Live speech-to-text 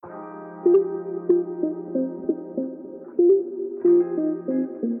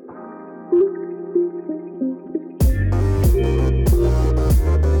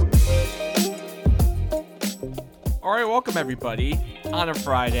welcome everybody on a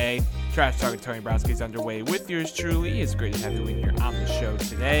Friday. Trash Talk with Tony Browski is underway with yours truly. It's great to have you in here on the show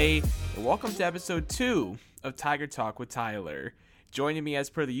today. And welcome to episode 2 of Tiger Talk with Tyler. Joining me as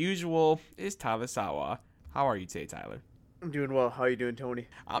per the usual is Tyler Sawa. How are you today, Tyler? I'm doing well. How are you doing, Tony?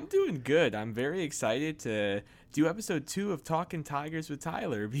 I'm doing good. I'm very excited to do episode 2 of Talking Tigers with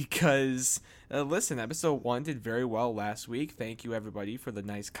Tyler because, listen, episode 1 did very well last week. Thank you, everybody, for the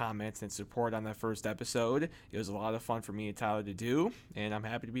nice comments and support on that first episode. It was a lot of fun for me and Tyler to do, and I'm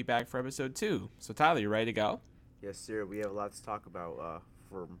happy to be back for episode 2. So, Tyler, you ready to go? Yes, sir. We have a lot to talk about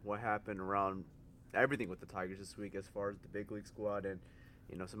from what happened around everything with the Tigers this week as far as the big league squad and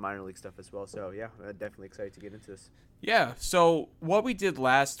some minor league stuff as well. So, yeah, I'm definitely excited to get into this. Yeah, so what we did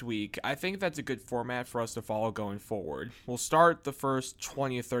last week, I think that's a good format for us to follow going forward. We'll start the first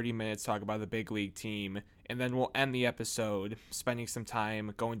 20 or 30 minutes talking about the big league team, and then we'll end the episode spending some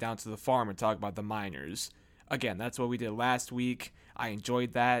time going down to the farm and talk about the minors. Again, that's what we did last week. I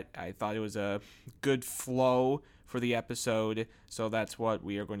enjoyed that. I thought it was a good flow for the episode, so that's what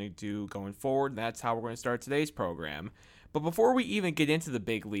we are going to do going forward. That's how we're going to start today's program. But before we even get into the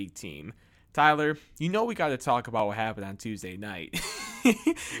big league team, Tyler, we got to talk about what happened on Tuesday night.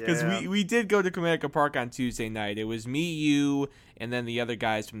 Because we did go to Comerica Park on Tuesday night. It was me, you, and then the other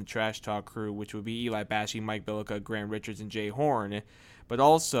guys from the Trash Talk crew, which would be Eli Bashy, Mike Billica, Grant Richards, and Jay Horn. But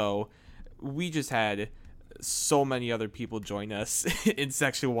also, we just had so many other people join us in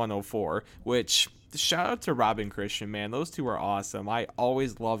Section 104, which, shout out to Rob and Christian, man. Those two are awesome. I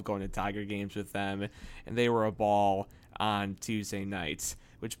always love going to Tiger games with them, and they were a ball on Tuesday nights,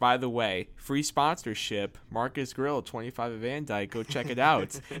 which, by the way, free sponsorship, Marcus Grill, 25 of Van Dyke, go check it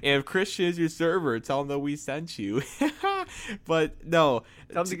out. And if Christian is your server, tell him that we sent you. But no.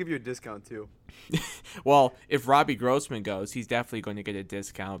 Tell him to give you a discount, too. Well, if Robbie Grossman goes, he's definitely going to get a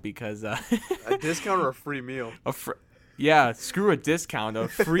discount because... a discount or a free meal? Yeah, screw a discount, a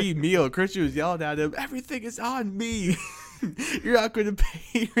free meal. Christian was yelling at him, everything is on me. You're not going to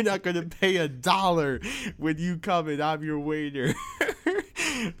pay $1 when you come and I'm your waiter.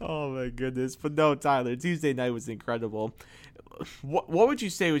 Oh my goodness. But no, Tyler, Tuesday night was incredible. What would you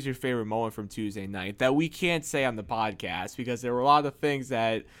say was your favorite moment from Tuesday night that we can't say on the podcast because there were a lot of things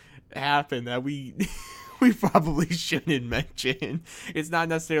that happened that we probably shouldn't mention. It's not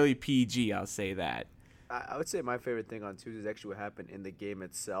necessarily PG, I'll say that. I would say my favorite thing on Tuesday is actually what happened in the game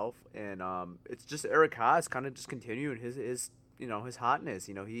itself, and it's just Eric Haas kind of just continuing his hotness.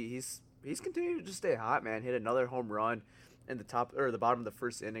 He's continuing to just stay hot, man. Hit another home run in the bottom of the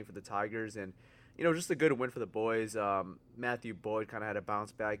first inning for the Tigers, and just a good win for the boys. Matthew Boyd kind of had a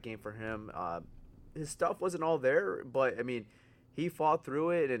bounce back game for him. His stuff wasn't all there, but I mean, he fought through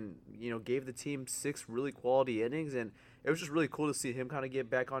it and gave the team 6 really quality innings, and it was just really cool to see him kind of get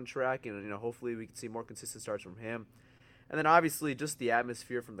back on track, and hopefully we can see more consistent starts from him. And then obviously just the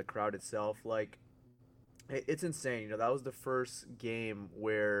atmosphere from the crowd itself, like it's insane. That was the first game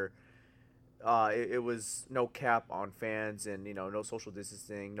where it was no cap on fans and no social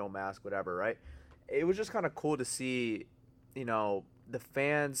distancing, no mask, whatever, right? It was just kind of cool to see the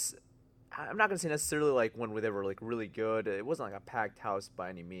fans. I'm not gonna say necessarily like when they were like really good. It wasn't like a packed house by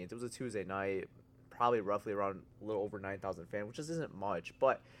any means. It was a Tuesday night, probably roughly around a little over 9,000 fans, which just isn't much.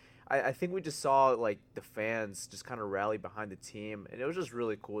 But I think we just saw like the fans just kind of rally behind the team, and it was just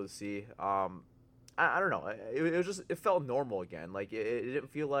really cool to see. I don't know. It felt normal again. Like it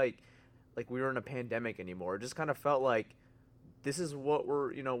didn't feel like we were in a pandemic anymore. It just kind of felt like this is what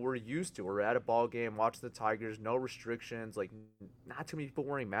we're used to. We're at a ball game watching the Tigers, no restrictions, like not too many people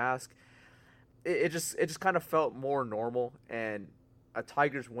wearing masks. It just kind of felt more normal, and a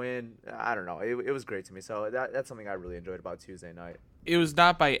Tigers win, I don't know. It was great to me. So that's something I really enjoyed about Tuesday night. It was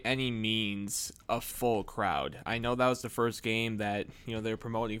not by any means a full crowd. I know that was the first game that they're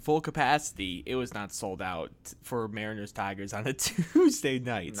promoting full capacity. It was not sold out for Mariners Tigers on a Tuesday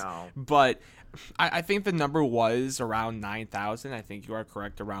night. No, but I think the number was around 9,000. I think you are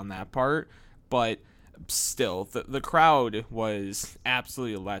correct around that part, but still, the crowd was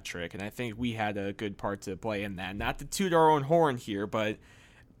absolutely electric, and I think we had a good part to play in that. Not to toot our own horn here, but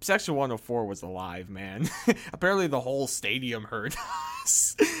Section 104 was alive, man. Apparently the whole stadium heard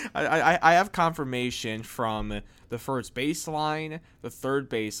us. I have confirmation from the first baseline, the third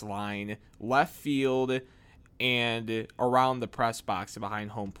baseline, left field, and around the press box and behind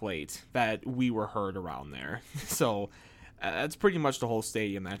home plate that we were heard around there. So that's pretty much the whole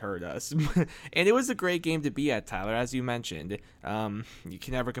stadium that heard us. And it was a great game to be at, Tyler, as you mentioned. You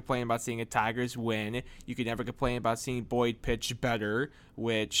can never complain about seeing a Tigers win. You can never complain about seeing Boyd pitch better,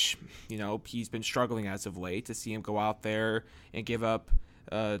 which, he's been struggling as of late. To see him go out there and give up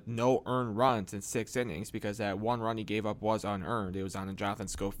no earned runs in 6 innings because that one run he gave up was unearned. It was on a Jonathan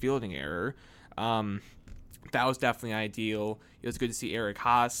Schoop fielding error. That was definitely ideal. It was good to see Eric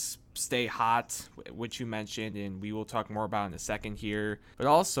Haas stay hot, which you mentioned, and we will talk more about in a second here. But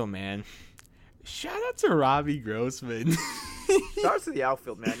also, man, shout out to Robbie Grossman. Shout out to the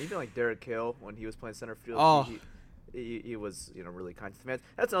outfield, man. Even like Derek Hill, when he was playing center field, Oh. he was, really kind to the fans.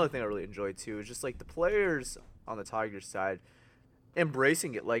 That's another thing I really enjoyed too. Is just like the players on the Tigers side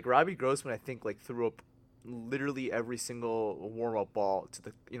embracing it. Like Robbie Grossman, I think like threw up literally every single warm up ball to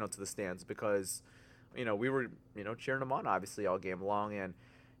the to the stands because we were cheering him on obviously all game long.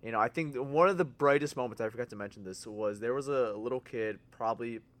 And I think one of the brightest moments, I forgot to mention this, was there was a little kid,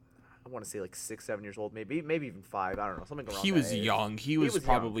 probably I want to say like 6, 7 years old, maybe even 5. I don't know, something around. He was that age. young. He was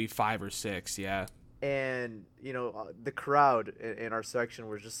probably young. 5 or 6. Yeah. And the crowd in our section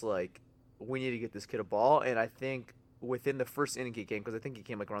was just like, we need to get this kid a ball. And I think within the first inning he came, because I think he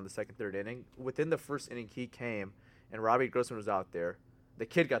came like around the second, third inning. Within the first inning he came, and Robbie Grossman was out there. The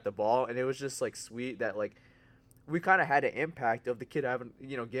kid got the ball, and it was just like sweet that like we kind of had an impact of the kid having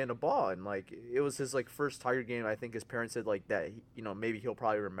getting a ball, and like it was his like first Tiger game. I think his parents said like that maybe he'll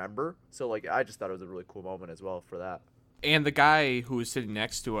probably remember. So like I just thought it was a really cool moment as well for that. And the guy who was sitting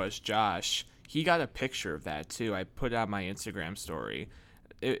next to us, Josh, he got a picture of that too. I put it on my Instagram story.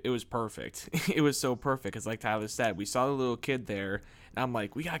 It was perfect. It was so perfect because, like Tyler said, we saw the little kid there, and I'm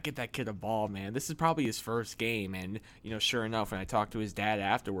like, we got to get that kid a ball, man. This is probably his first game. And, sure enough, when I talked to his dad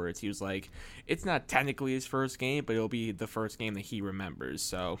afterwards, he was like, it's not technically his first game, but it'll be the first game that he remembers.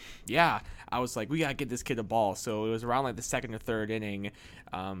 So, yeah, I was like, we got to get this kid a ball. So it was around like the second or third inning.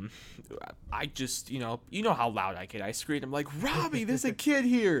 I just, you know how loud I get. I screamed, I'm like, Robbie, there's a kid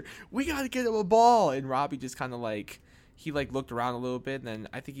here. We got to get him a ball. And Robbie just kind of like, he like looked around a little bit, and then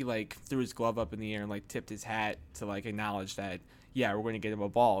I think he like threw his glove up in the air and like tipped his hat to like acknowledge that, yeah, we're going to get him a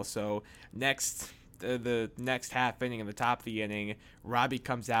ball. So the next half inning, in the top of the inning, Robbie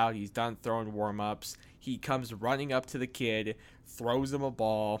comes out. He's done throwing warm-ups. He comes running up to the kid, throws him a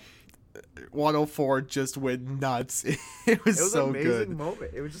ball. 104 just went nuts. It was so an amazing good.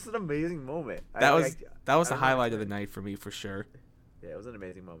 Moment. It was just an amazing moment. That was the highlight of the night for me, for sure. Yeah, it was an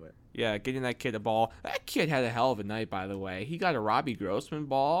amazing moment. Yeah, getting that kid a ball. That kid had a hell of a night, by the way. He got a Robbie Grossman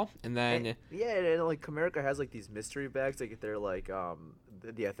ball, and then and like Comerica has like these mystery bags. Like they're like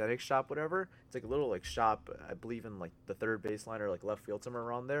the athletic shop, whatever. It's like a little like shop, I believe in like the third baseline or like left field, somewhere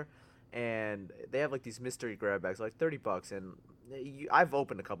around there. And they have like these mystery grab bags, like $30, and I've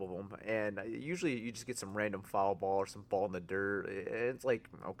opened a couple of them. And usually you just get some random foul ball or some ball in the dirt. And it's like,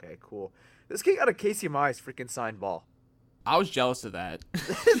 okay, cool. This kid got a Casey Mize freaking signed ball. I was jealous of that.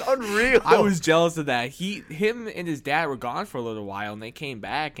 It's unreal. I was jealous of that. Him and his dad were gone for a little while, and they came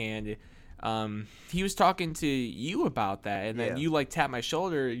back, and he was talking to you about that, and then you like tapped my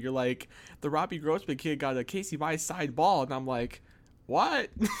shoulder. You're like, the Robbie Grossman kid got a Casey Mize signed ball, and I'm like,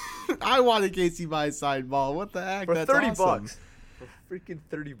 what? I want a Casey Mize signed ball. What the heck? For That's $30. awesome. For freaking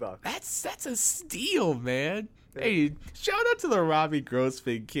 $30. That's a steal, man. Hey, shout out to the Robbie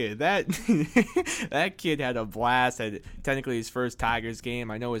Grossman kid. That that kid had a blast. Had technically his first Tigers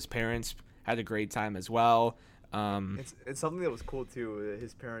game. I know his parents had a great time as well. It's something that was cool too.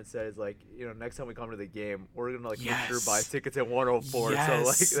 His parents said is like, next time we come to the game, we're gonna like make sure to buy tickets at 104. Yes, so like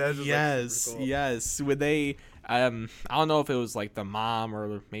that's just yes, like, cool. yes. When they, I don't know if it was like the mom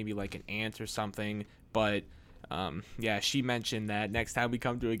or maybe like an aunt or something, but yeah, she mentioned that next time we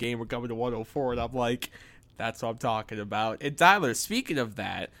come to a game, we're coming to 104, and I'm like, that's what I'm talking about. And Tyler, speaking of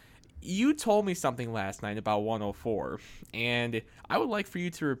that, you told me something last night about 104, and I would like for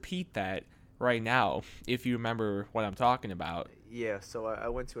you to repeat that right now, if you remember what I'm talking about. Yeah, so I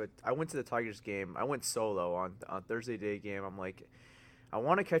went to the Tigers game. I went solo on Thursday day game. I'm like, I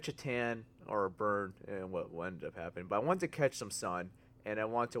want to catch a tan or a burn, and what ended up happening. But I wanted to catch some sun, and I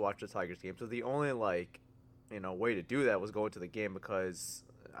wanted to watch the Tigers game. So the only way to do that was going to the game, because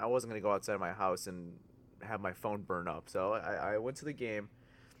I wasn't gonna go outside my house and have my phone burn up. So I went to the game,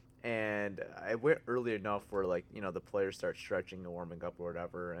 and I went early enough where the players start stretching and warming up or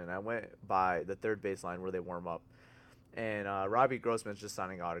whatever, and I went by the third baseline where they warm up, and Robbie Grossman's just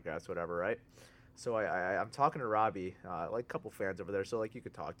signing autographs, whatever, right? So I'm talking to Robbie, like a couple fans over there, so like you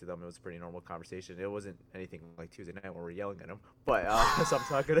could talk to them. It was a pretty normal conversation. It wasn't anything like Tuesday night where we're yelling at him, but so I'm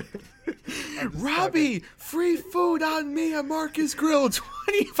talking to Robbie, free food on me at Marcus Grill,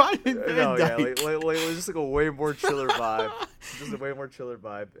 25 in Van No, yeah, Dyke. like just like a way more chiller vibe. Just a way more chiller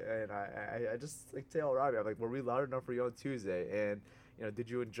vibe. And I just like tell Robbie, I'm like, were we loud enough for you on Tuesday? And did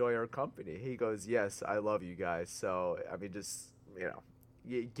you enjoy our company? He goes, yes, I love you guys. So I mean, just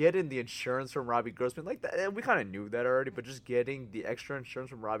getting the insurance from Robbie Grossman, like that, we kind of knew that already, but just getting the extra insurance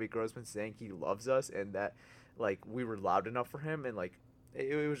from Robbie Grossman saying he loves us and that like we were loud enough for him, and like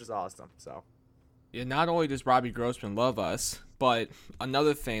it was just awesome. So Yeah, not only does Robbie Grossman love us, but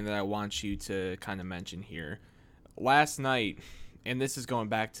another thing that I want you to kind of mention here. Last night, and this is going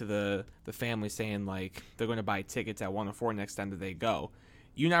back to the family saying like they're going to buy tickets at 104 next time that they go.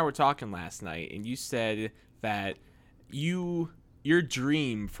 You and I were talking last night, and you said that your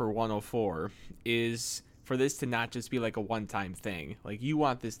dream for 104 is for this to not just be like a one-time thing. Like you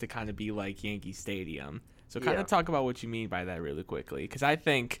want this to kind of be like Yankee Stadium. So kind of talk about what you mean by that really quickly, because I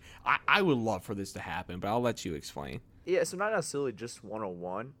think I would love for this to happen, but I'll let you explain. yeah, so not necessarily just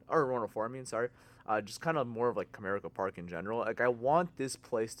 101 or 104. I mean, sorry. Just kind of more of like Comerica Park in general. Like I want this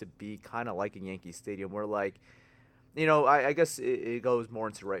place to be kind of like a Yankee Stadium, where like, I guess it goes more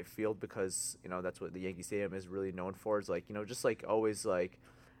into right field because that's what the Yankee Stadium is really known for. Is like just like always like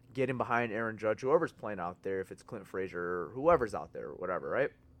getting behind Aaron Judge, whoever's playing out there, if it's Clint Frazier or whoever's out there, whatever,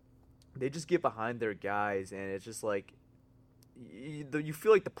 right? They just get behind their guys, and it's just like you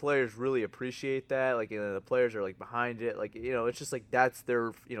feel like the players really appreciate that. Like the players are like behind it. Like it's just like that's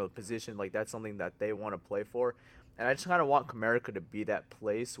their position. Like that's something that they want to play for, and I just kind of want Comerica to be that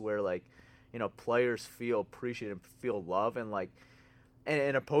place where like players feel appreciated and feel love, and like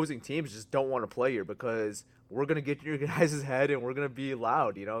and opposing teams just don't want to play here because we're gonna get in your guys' head and we're gonna be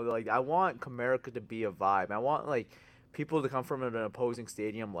loud. Like I want Comerica to be a vibe. I want like people to come from an opposing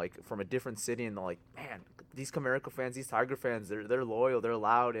stadium, like from a different city, and they're like, man, these Comerica fans, these Tiger fans, they're loyal, they're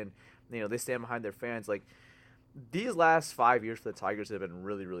loud, and they stand behind their fans. Like these last 5 years for the Tigers have been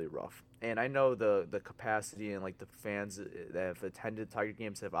really, really rough, and I know the capacity and like the fans that have attended Tiger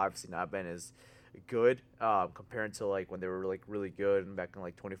games have obviously not been as good compared to like when they were like really good and back in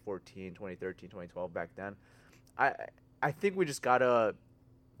like 2014, 2013, 2012 back then. I I think we just gotta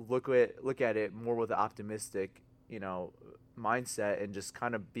look at it more with an optimistic mindset and just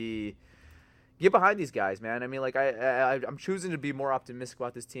kind of get behind these guys, man. I mean, like I'm choosing to be more optimistic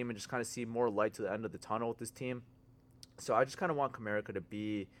about this team and just kind of see more light to the end of the tunnel with this team. So I just kind of want Comerica to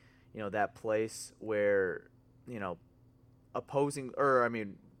be, that place where, opposing or I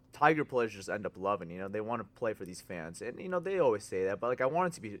mean, Tiger players just end up loving. They want to play for these fans, and they always say that, but like I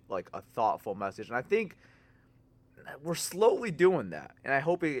want it to be like a thoughtful message, and I think we're slowly doing that, and I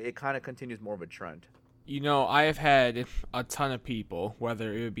hope it kind of continues more of a trend. I have had a ton of people,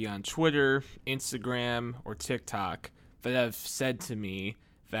 whether it would be on Twitter, Instagram, or TikTok, that have said to me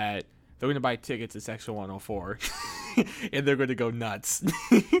that they're going to buy tickets to Section 104 and they're going to go nuts.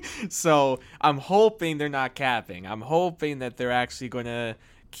 So I'm hoping they're not capping. I'm hoping that they're actually going to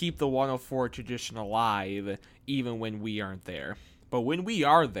keep the 104 tradition alive even when we aren't there. But when we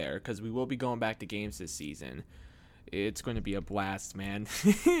are there, because we will be going back to games this season, it's going to be a blast, man.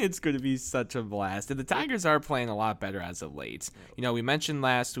 It's going to be such a blast. And the Tigers are playing a lot better as of late. We mentioned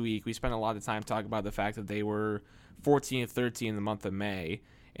last week, we spent a lot of time talking about the fact that they were 14-13 in the month of May.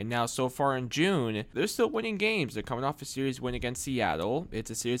 And now so far in June, they're still winning games. They're coming off a series win against Seattle.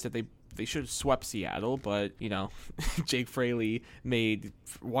 It's a series that they should have swept Seattle, but, Jake Fraley made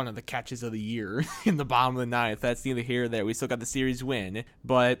one of the catches of the year in the bottom of the ninth. That's neither here nor there. We still got the series win.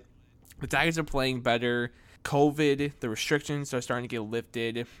 But the Tigers are playing better. COVID, the restrictions are starting to get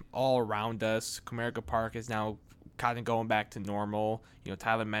lifted all around us. Comerica Park is now kind of going back to normal.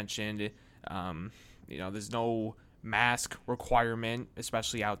 Tyler mentioned, there's no mask requirement,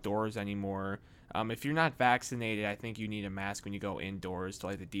 especially outdoors anymore. If you're not vaccinated, I think you need a mask when you go indoors to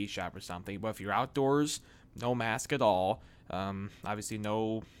like the D shop or something. But if you're outdoors, no mask at all. Obviously,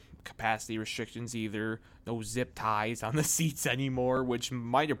 no capacity restrictions either. No zip ties on the seats anymore, which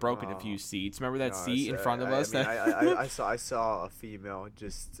might have broken a few seats. Remember that seat in front of us? I saw a female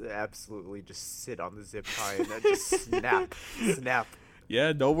just absolutely just sit on the zip tie and then just snap.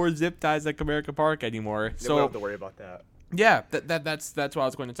 Yeah, no more zip ties at Comerica Park anymore. So we don't have to worry about that. Yeah, that's what I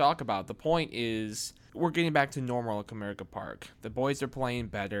was going to talk about. The point is we're getting back to normal at Comerica Park. The boys are playing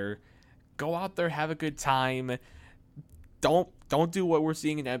better. Go out there, have a good time. Don't do what we're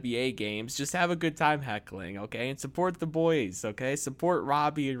seeing in NBA games. Just have a good time heckling, okay? And support the boys, okay? Support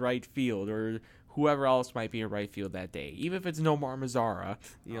Robbie in right field or whoever else might be in right field that day. Even if it's Nomar Mazara,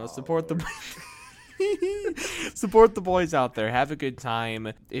 support Lord. Support the boys out there. Have a good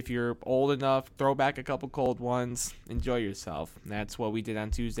time. If you're old enough, throw back a couple cold ones. Enjoy yourself. That's what we did on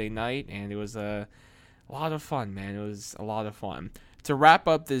Tuesday night, and it was a lot of fun, man. It was a lot of fun. To wrap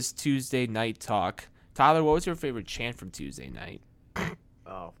up this Tuesday night talk, Tyler, what was your favorite chant from Tuesday night?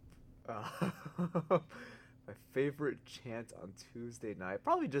 My favorite chant on Tuesday night,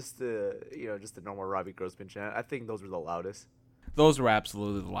 probably just the normal Robbie Grossman chant. I think those were the loudest. those were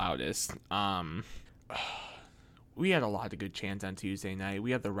absolutely the loudest. We had a lot of good chants on Tuesday night.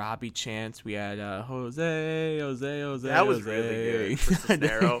 We had the Robbie chants. We had Jose, Jose, Jose. That was Jose. really good for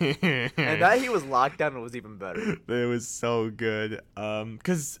Cisnero. And that he was locked down was even better. It was so good.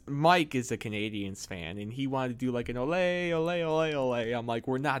 Because Mike is a Canadians fan, and he wanted to do like an Olay, Olay, Olay, Olay. I'm like,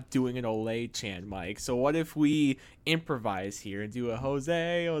 we're not doing an Olay chant, Mike. So what if we improvise here and do a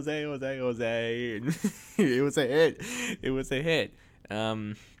Jose, Jose, Jose, Jose? And it was a hit. It was a hit.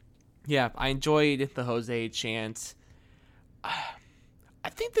 Yeah, I enjoyed the Jose chant. I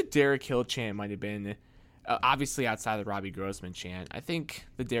think the Derek Hill chant might have been, obviously outside the Robbie Grossman chant. I think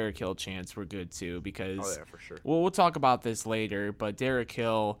the Derek Hill chants were good too because, Oh yeah, for sure. we'll talk about this later, but Derek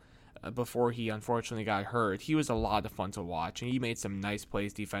Hill, before he unfortunately got hurt, he was a lot of fun to watch, and he made some nice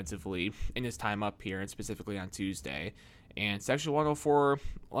plays defensively in his time up here, and specifically on Tuesday. And Section 104,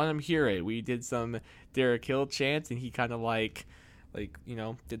 let him hear it. We did some Derek Hill chants, and he kind of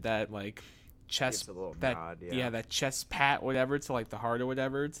did that like chest, Gives a little that nod, yeah. that chest pat, whatever, to like the heart or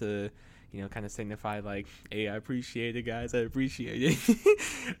whatever, to kind of signify like, hey, I appreciate it, guys, I appreciate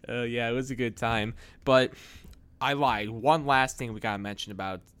it. Yeah, it was a good time. But I lied. One last thing we gotta mention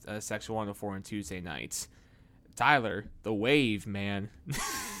about Section 104 on Tuesday nights. Tyler, the wave, man.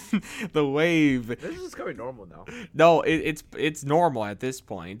 The wave. This is just going normal now. No, it's normal at this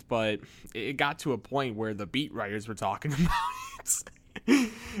point, but it got to a point where the beat writers were talking about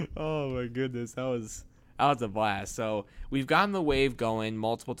it. Oh my goodness, that was a blast. So we've gotten the wave going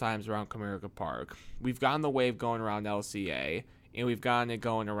multiple times around Comerica Park. We've gotten the wave going around LCA, and we've gotten it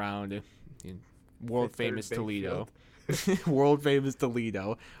going around world famous Toledo. World famous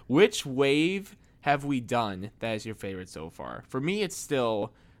Toledo. Which wave have we done that is your favorite so far? For me, it's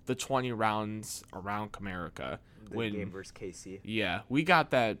still the 20 rounds around Comerica. The game versus KC. Yeah, we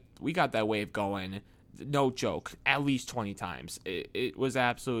got that wave going. No joke, at least 20 times. It was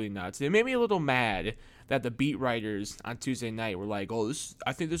absolutely nuts. It made me a little mad that the beat writers on Tuesday night were like, "Oh,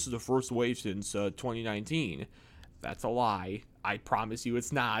 I think this is the first wave since 2019." That's a lie. I promise you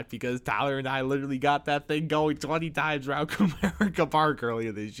it's not, because Tyler and I literally got that thing going 20 times around Comerica Park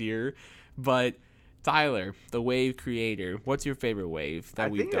earlier this year. But Tyler, the wave creator, what's your favorite wave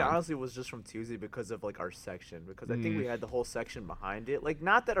that we've done? I think it honestly was just from Tuesday because of like our section, because I think we had the whole section behind it. Like,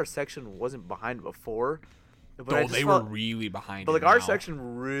 not that our section wasn't behind it before, but I just they felt, were really behind but it. like our now.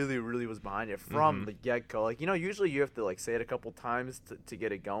 section really, really was behind it from the get go. Like, usually you have to like say it a couple times to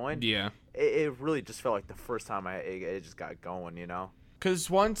get it going. Yeah. It really just felt like the first time it just got going. Because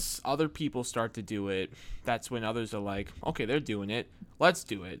once other people start to do it, that's when others are like, okay, they're doing it, let's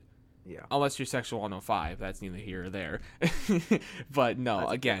do it. Yeah. Unless you're Section 105, that's neither here or there. But no,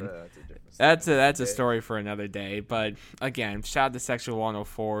 again, that's that's a story for another day. But again, shout out to Section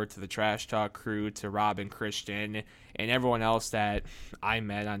 104, to the Trash Talk crew, to Rob and Christian, and everyone else that I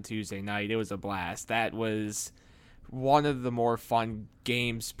met on Tuesday night. It was a blast. That was one of the more fun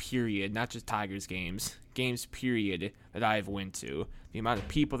games, period, not just Tigers games, period, that I've went to. The amount of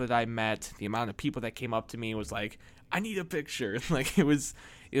people that I met, the amount of people that came up to me and was like, I need a picture. Like, it was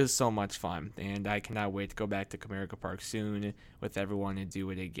so much fun, and I cannot wait to go back to Comerica Park soon with everyone and do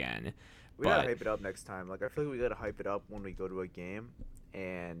it again. We gotta hype it up next time. Like, I feel like we gotta hype it up when we go to a game,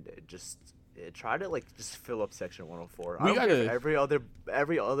 and just try to like just fill up Section 104. I don't care if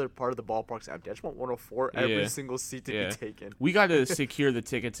every other part of the ballpark's empty. I just want 104, every single seat to be taken. We gotta secure the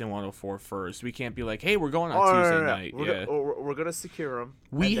tickets in 104 first. We can't be like, hey, we're going on Tuesday night. We're gonna secure them,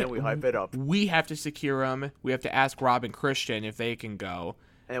 and then we hype it up. We have to secure them. We have to ask Rob and Christian if they can go.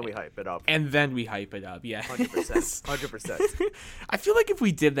 And we hype it up. And then we hype it up, yeah. 100%. 100%. I feel like if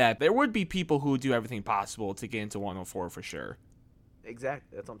we did that, there would be people who would do everything possible to get into 104 for sure.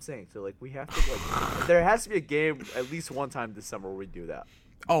 Exactly. That's what I'm saying. So, like, we have to, like, there has to be a game at least one time this summer where we do that.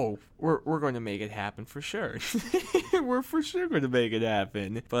 Oh, we're going to make it happen for sure. We're for sure going to make it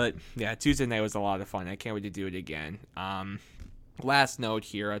happen. But, yeah, Tuesday night was a lot of fun. I can't wait to do it again. Last note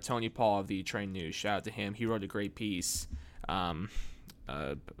here, Tony Paul of the Train News, shout out to him. He wrote a great piece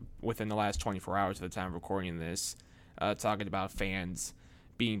within the last 24 hours at the time of recording this, talking about fans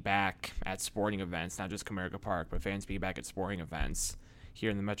being back at sporting events, not just Comerica Park, but fans being back at sporting events here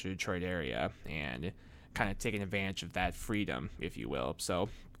in the Metro Detroit area, and kind of taking advantage of that freedom, if you will. So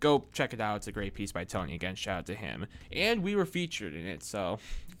go check it out. It's a great piece by Tony. Again, shout out to him. And we were featured in it, so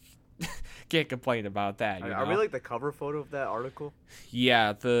can't complain about that. Are we like the cover photo of that article?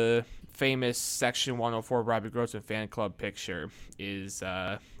 Yeah, the famous Section 104 Robbie Grossman fan club picture is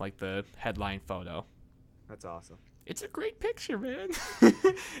like the headline photo. That's awesome. It's a great picture, man.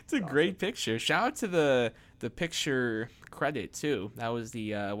 It's a great picture. Shout out to the picture credit too. That was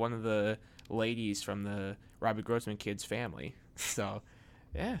the one of the ladies from the Robbie Grossman kids family. So,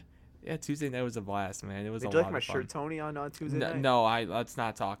 yeah. Yeah, Tuesday night was a blast, man. It was a Did you like lot my of fun. shirt, Tony, on Tuesday night? No, let's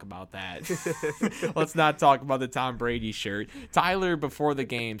not talk about that. Let's not talk about the Tom Brady shirt. Tyler before the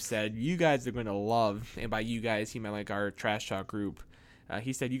game said you guys are gonna love, and by you guys he meant like our trash talk group.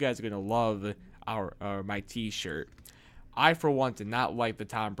 He said you guys are gonna love our my T-shirt. I for one did not like the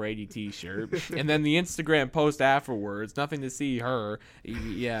Tom Brady T-shirt, and then the Instagram post afterwards. Nothing to see her.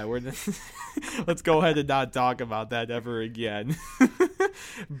 Yeah, let's go ahead and not talk about that ever again.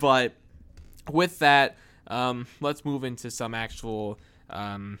 But with that, let's move into some actual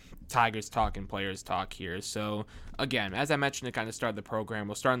Tigers talk and players talk here. So, again, as I mentioned to kind of start the program,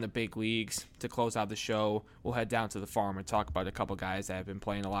 we'll start in the big leagues. To close out the show, we'll head down to the farm and talk about a couple guys that have been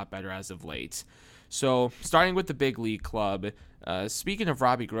playing a lot better as of late. So, starting with the big league club, speaking of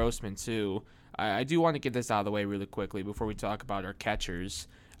Robbie Grossman, too, I do want to get this out of the way really quickly before we talk about our catchers.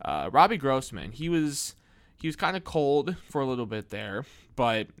 Robbie Grossman, he was kind of cold for a little bit there,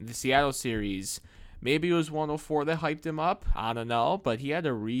 but the Seattle series, maybe it was 104 that hyped him up. I don't know, but he had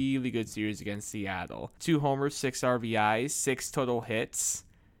a really good series against Seattle. 2 homers, 6 RBIs, 6 total hits.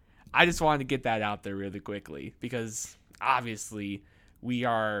 I just wanted to get that out there really quickly because obviously we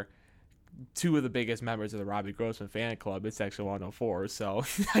are 2 of the biggest members of the Robbie Grossman fan club. It's Section 104, so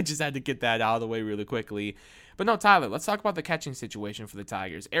I just had to get that out of the way really quickly. But no, Tyler, let's talk about the catching situation for the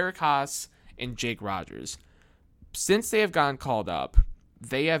Tigers. Eric Haas and Jake Rogers. Since they have gotten called up,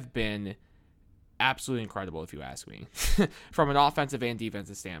 they have been absolutely incredible, if you ask me, from an offensive and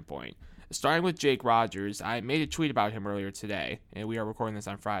defensive standpoint. Starting with Jake Rogers, I made a tweet about him earlier today, and we are recording this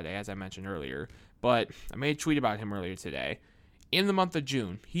on Friday, as I mentioned earlier, but I made a tweet about him earlier today. In the month of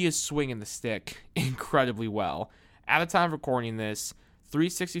June, he is swinging the stick incredibly well. At the time of recording this,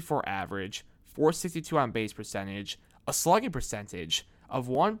 364 average, 462 on base percentage, a slugging percentage of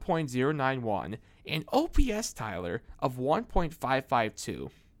 1.091, and OPS, Tyler, of 1.552,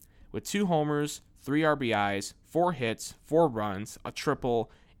 with 2 homers, 3 RBIs, 4 hits, 4 runs, a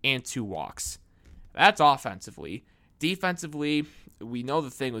triple, and 2 walks. That's offensively. Defensively, we know the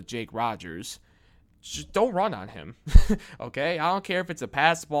thing with Jake Rogers. Just don't run on him, okay? I don't care if it's a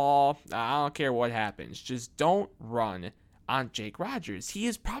pass ball. I don't care what happens. Just don't run on Jake Rogers. He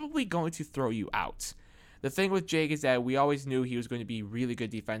is probably going to throw you out. The thing with Jake is that we always knew he was going to be really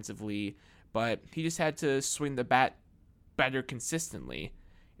good defensively, but he just had to swing the bat better consistently.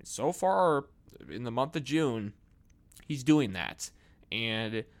 And so far, in the month of June, he's doing that.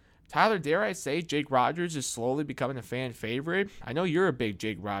 And Tyler, dare I say, Jake Rogers is slowly becoming a fan favorite. I know you're a big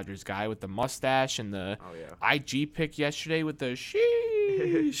Jake Rogers guy with the mustache and the IG pick yesterday with the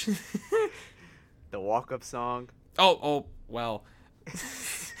sheesh. The walk-up song. Oh, well.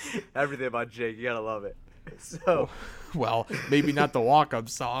 Everything about Jake, you gotta love it. So, well, maybe not the walk-up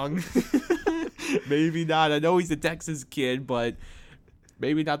song. Maybe not. I know he's a Texas kid, but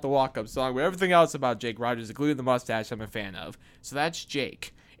maybe not the walk-up song. But everything else about Jake Rogers, including the mustache, I'm a fan of. So that's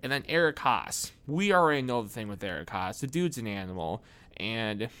Jake. And then Eric Haas. We already know the thing with Eric Haas. The dude's an animal.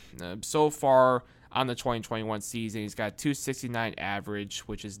 And so far on the 2021 season, he's got 269 average,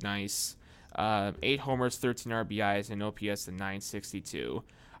 which is nice. 8 homers, 13 RBIs, and OPS of 962.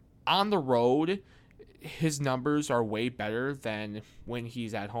 On the road, his numbers are way better than when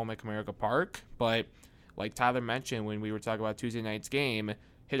he's at home at Comerica Park. But like Tyler mentioned when we were talking about Tuesday night's game,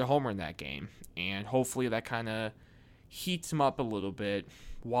 hit a homer in that game. And hopefully that kind of heats him up a little bit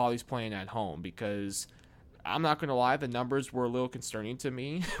while he's playing at home, because I'm not going to lie, the numbers were a little concerning to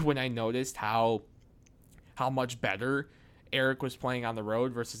me when I noticed how much better Eric was playing on the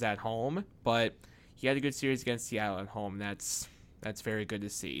road versus at home. But he had a good series against Seattle at home. That's very good to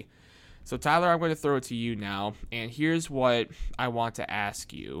see. So Tyler, I'm going to throw it to you now, and here's what I want to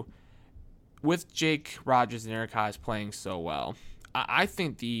ask you. With Jake Rogers and Eric Haas playing so well, I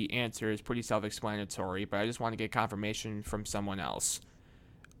think the answer is pretty self-explanatory, but I just want to get confirmation from someone else.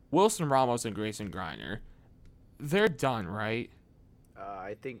 Wilson Ramos and Grayson Griner, they're done, right?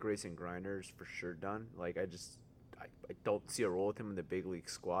 I think Grayson Griner is for sure done. Like, I don't see a role with him in the big league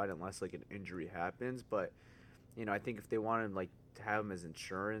squad unless like an injury happens. But I think if they wanted like to have him as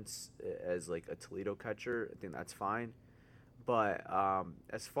insurance as like a Toledo catcher, I think that's fine. But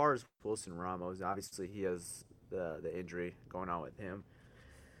as far as Wilson Ramos, obviously he has the injury going on with him.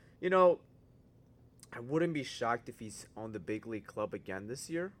 I wouldn't be shocked if he's on the big league club again this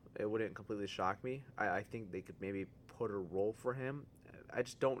year. It wouldn't completely shock me. I think they could maybe put a role for him. I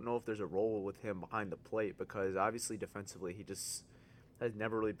just don't know if there's a role with him behind the plate, because obviously defensively he just has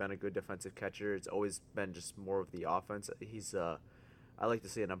never really been a good defensive catcher. It's always been just more of the offense. He's I like to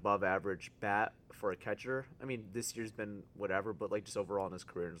say an above average bat for a catcher. I mean, this year's been whatever, but like just overall in his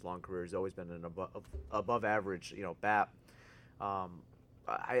career, in his long career, he's always been an above average, bat.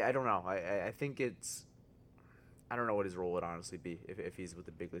 I don't know. I think it's I don't know what his role would honestly be if he's with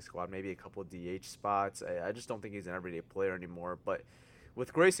the big league squad. Maybe a couple of DH spots. I just don't think he's an everyday player anymore. But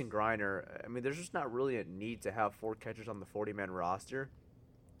with Grayson Griner, I mean, there's just not really a need to have 4 catchers on the 40-man roster.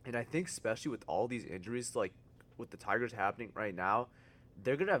 And I think especially with all these injuries, like with the Tigers happening right now,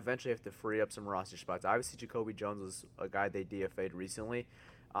 they're gonna eventually have to free up some roster spots. Obviously, Jacoby Jones was a guy they DFA'd recently.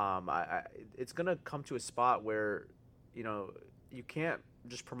 It's gonna come to a spot where, you know, you can't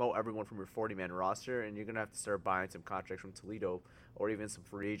just promote everyone from your 40-man roster, and you're gonna have to start buying some contracts from Toledo or even some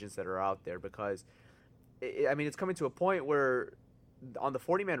free agents that are out there because, I mean, it's coming to a point where on the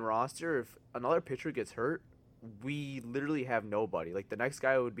 40-man roster, if another pitcher gets hurt, we literally have nobody. Like the next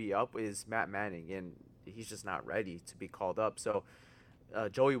guy who would be up is Matt Manning, and he's just not ready to be called up. So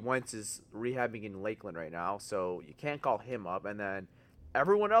Joey Wentz is rehabbing in Lakeland right now, so you can't call him up. And then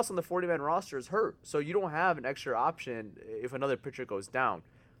everyone else on the 40-man roster is hurt, so you don't have an extra option if another pitcher goes down.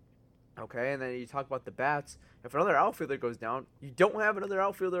 Okay, and then you talk about the bats. If another outfielder goes down, you don't have another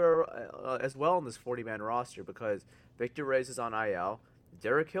outfielder as well in this 40-man roster because Victor Reyes is on IL,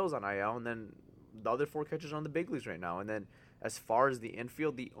 Derek Hill's on IL, and then the other 4 catchers are on the big leagues right now. And then as far as the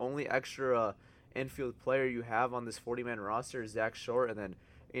infield, the only extra infield player you have on this 40-man roster is Zach Short, and then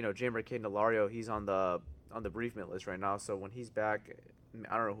Jeimer Candelario, he's on the bereavement list right now. So when he's back,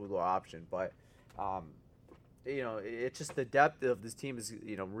 I don't know who the option, but it's just the depth of this team is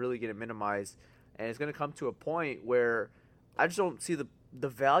really going to minimize, and it's going to come to a point where I just don't see the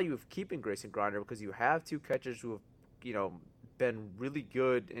value of keeping Grayson Griner because you have 2 catchers who have been really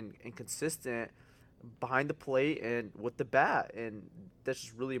good and consistent behind the plate and with the bat, and that's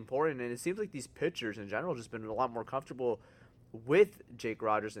just really important. And it seems like these pitchers in general just been a lot more comfortable with Jake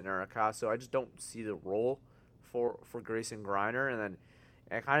Rogers and Eric Haas, so I just don't see the role for Grayson Griner. And then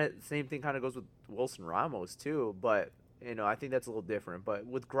kind of same thing kind of goes with Wilson Ramos too, but I think that's a little different. But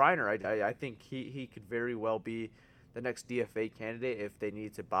with Griner, I think he could very well be the next DFA candidate if they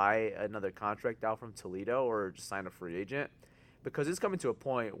need to buy another contract out from Toledo or just sign a free agent, because it's coming to a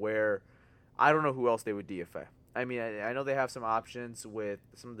point where I don't know who else they would DFA. I mean, I know they have some options with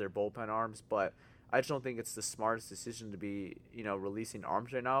some of their bullpen arms, but I just don't think it's the smartest decision to be, releasing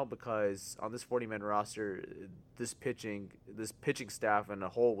arms right now, because on this 40-man roster, this pitching staff and a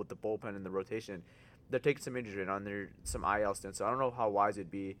whole with the bullpen and the rotation, they're taking some injury on their some IL stints. So I don't know how wise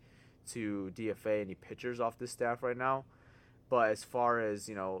it'd be to DFA any pitchers off this staff right now. But as far as,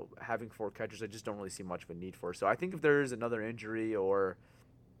 having 4 catchers, I just don't really see much of a need for it. So I think if there is another injury or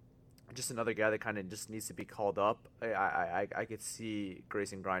just another guy that kind of just needs to be called up, I could see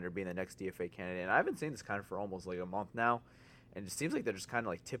Grayson Griner being the next DFA candidate. And I've been saying this kind of for almost like a month now, and it seems like they're just kind of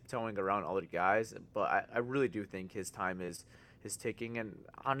like tiptoeing around other guys. But I really do think his time is ticking. And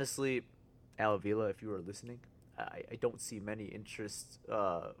honestly, Al Avila, if you are listening, I don't see many interests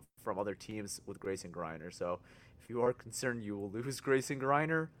from other teams with Grayson Griner. So if you are concerned you will lose Grayson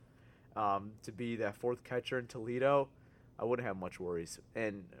Griner to be that 4th catcher in Toledo, I wouldn't have much worries.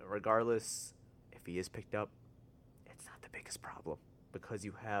 And regardless, if he is picked up, it's not the biggest problem because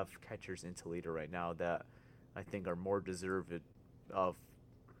you have catchers in Toledo right now that I think are more deserved of,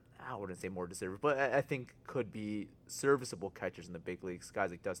 I wouldn't say more deserved, but I think could be serviceable catchers in the big leagues.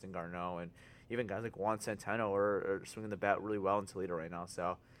 Guys like Dustin Garneau and even guys like Juan Centeno are swinging the bat really well in Toledo right now.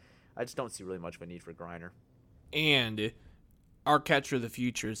 So I just don't see really much of a need for Griner. And our catcher of the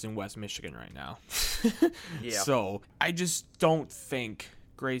future is in West Michigan right now. Yeah. So I just don't think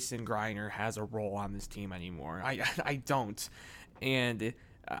Grayson Griner has a role on this team anymore. I don't. And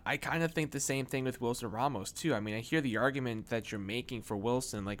I kind of think the same thing with Wilson Ramos too. I mean, I hear the argument that you're making for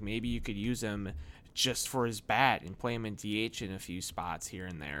Wilson, like maybe you could use him just for his bat and play him in DH in a few spots here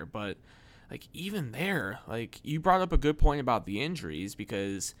and there. But like even there, like you brought up a good point about the injuries,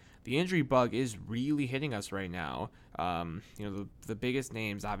 because the injury bug is really hitting us right now. The biggest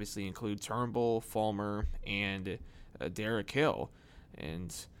names obviously include Turnbull, Fulmer, and Derek Hill.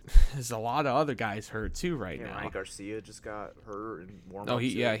 And there's a lot of other guys hurt too now. Ryan Garcia just got hurt and warm. Oh,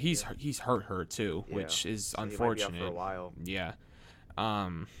 he's hurt too, which is so unfortunate. He might be out for a while. Yeah.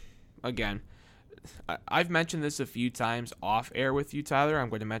 Again, I've mentioned this a few times off air with you, Tyler. I'm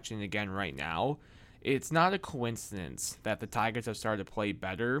going to mention it again right now. It's not a coincidence that the Tigers have started to play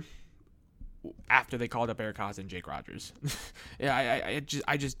better after they called up Eric Haas and Jake Rogers. I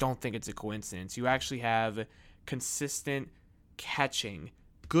just don't think it's a coincidence. You actually have consistent catching,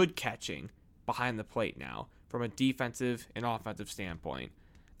 good catching behind the plate now from a defensive and offensive standpoint.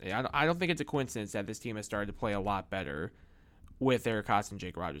 I don't think it's a coincidence that this team has started to play a lot better with Eric Haas and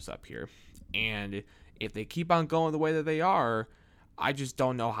Jake Rogers up here. And if they keep on going the way that they are, I just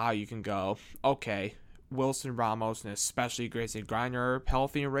don't know how you can go, okay, Wilson Ramos and especially Grayson Griner are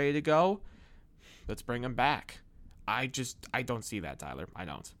healthy and ready to go, let's bring him back. I don't see that, Tyler. I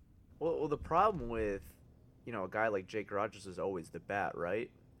don't. Well, the problem with, a guy like Jake Rogers is always the bat,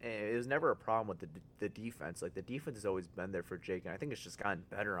 right? And it was never a problem with the defense. Like, the defense has always been there for Jake, and I think it's just gotten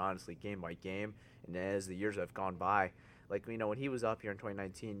better, honestly, game by game. And as the years have gone by, like, when he was up here in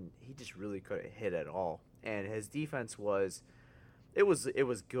 2019, he just really couldn't hit at all. And his defense was, it was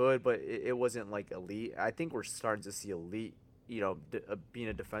good, but it wasn't like elite. I think we're starting to see elite, being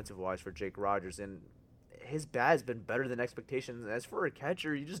a defensive wise for Jake Rogers, and his bat has been better than expectations. As for a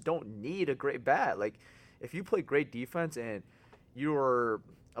catcher, you just don't need a great bat. Like, if you play great defense and you're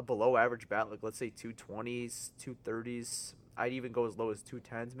a below average bat, like let's say 220s, 230s, I'd even go as low as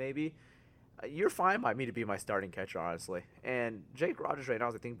 210s maybe. You're fine by me to be my starting catcher, honestly. And Jake Rogers right now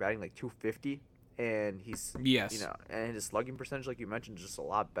is, I think, batting like 250, and he's Yes. And his slugging percentage, like you mentioned, is just a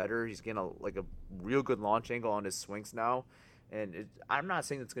lot better. He's getting a real good launch angle on his swings now. And I'm not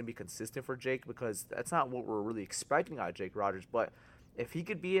saying it's going to be consistent for Jake, because that's not what we're really expecting out of Jake Rogers. But if he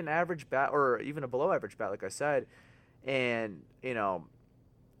could be an average bat, or even a below average bat, like I said, and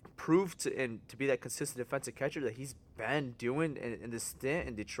prove to be that consistent defensive catcher that he's been doing in this stint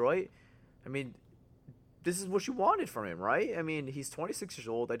in Detroit, I mean, this is what you wanted from him, right? I mean, he's 26 years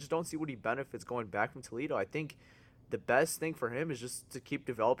old. I just don't see what he benefits going back from Toledo. I think the best thing for him is just to keep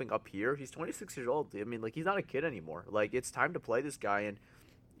developing up here. He's 26 years old. I mean, like, he's not a kid anymore. Like, it's time to play this guy, and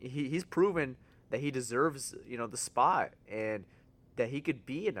he's proven that he deserves, the spot, and that he could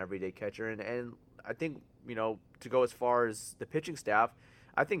be an everyday catcher. And I think, to go as far as the pitching staff,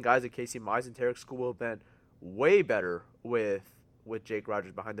 I think guys at Casey Mize and Tarek School have been way better with Jake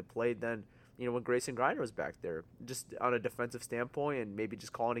Rogers behind the plate than, when Grayson Griner was back there, just on a defensive standpoint and maybe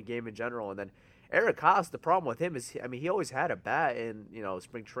just calling a game in general. And then Eric Haas, the problem with him is, he always had a bat in,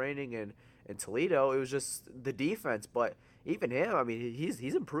 spring training and in Toledo. It was just the defense. But even him, I mean,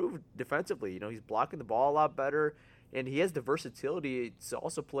 he's improved defensively. He's blocking the ball a lot better, and he has the versatility to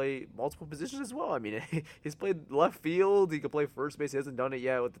also play multiple positions as well. I mean, he's played left field. He could play first base. He hasn't done it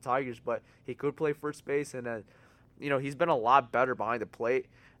yet with the Tigers, but he could play first base. And then, he's been a lot better behind the plate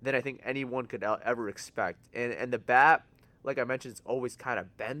than I think anyone could ever expect. And the bat, like I mentioned, it's always kind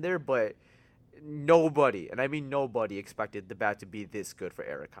of been there, but nobody, and I mean nobody, expected the bat to be this good for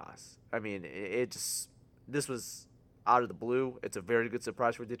Eric Haas. I mean, this was out of the blue. It's a very good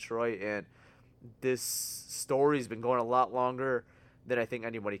surprise for Detroit, and this story's been going a lot longer than I think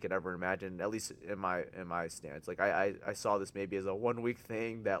anybody could ever imagine, at least in my stance. Like, I saw this maybe as a 1 week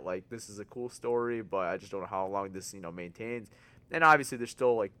thing, that like, this is a cool story, but I just don't know how long this maintains. And obviously there's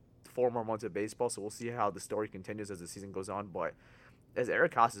still like 4 more months of baseball, so we'll see how the story continues as the season goes on. But as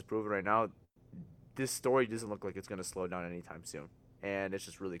Eric Haas is proven right now, this story doesn't look like it's going to slow down anytime soon, and it's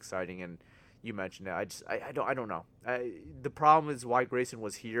just really exciting. And you mentioned it. I don't know. The problem is why Grayson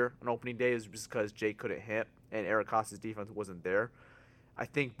was here on opening day is just because Jake couldn't hit and Eric Haas's defense wasn't there. I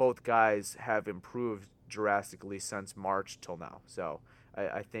think both guys have improved drastically since March till now. So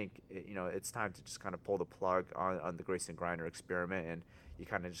I think it's time to just kind of pull the plug on the Grayson Griner experiment, and you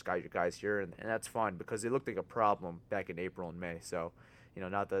kind of just got your guys here, and that's fun because it looked like a problem back in April and May. So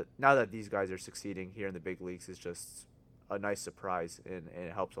now that these guys are succeeding here in the big leagues, is just a nice surprise, and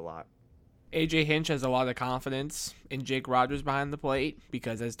it helps a lot. AJ Hinch has a lot of confidence in Jake Rogers behind the plate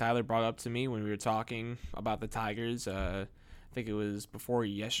because, as Tyler brought up to me when we were talking about the Tigers, I think it was before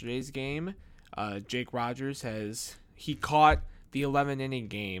yesterday's game, Jake Rogers he caught the 11-inning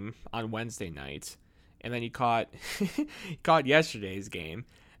game on Wednesday night, and then he caught yesterday's game.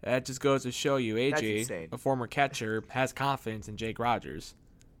 That just goes to show you AJ, a former catcher, has confidence in Jake Rogers.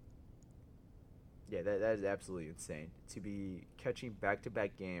 Yeah, that is absolutely insane to be catching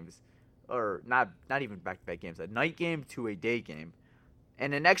back-to-back games, or not even back-to-back games, a night game to a day game,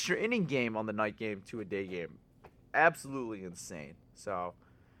 and an extra inning game on the night game to a day game. Absolutely insane. So,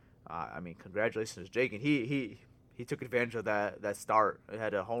 I mean, congratulations to Jake, and he took advantage of that start. It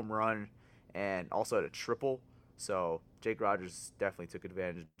had a home run and also had a triple. So Jake Rogers definitely took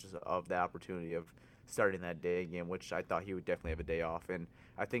advantage of the opportunity of starting that day game, which I thought he would definitely have a day off. And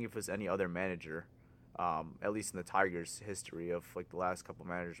I think if it was any other manager, at least in the Tigers' history of like the last couple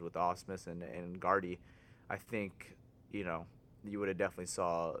managers with Ausmus and Gardy, I think you would have definitely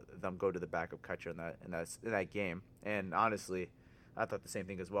saw them go to the backup catcher in that game. And honestly, I thought the same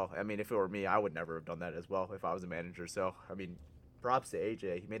thing as well. I mean, if it were me, I would never have done that as well if I was a manager. So, I mean, props to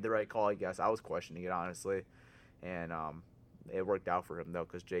AJ. He made the right call, I guess. I was questioning it, honestly. And it worked out for him, though,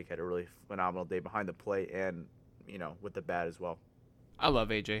 because Jake had a really phenomenal day behind the plate and, with the bat as well. I love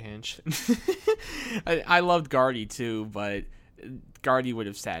AJ Hinch. I loved Gardy, too, but Gardy would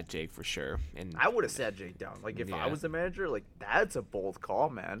have sat Jake for sure. And I would have sat Jake down. Like, if I was the manager, like, that's a bold call,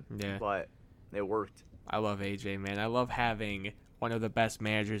 man. Yeah. But it worked. I love AJ, man. I love having one of the best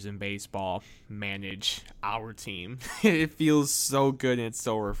managers in baseball manage our team. It feels so good and it's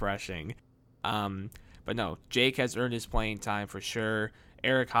so refreshing. But no, Jake has earned his playing time for sure.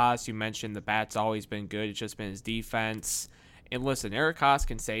 Eric Haas, you mentioned the bat's always been good. It's just been his defense. And listen, Eric Haas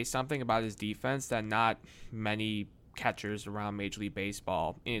can say something about his defense that not many catchers around Major League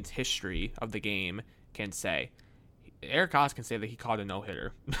Baseball in its history of the game can say. Eric Haas can say that he caught a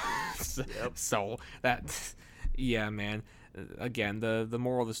no-hitter. So that, yeah, man. Again, the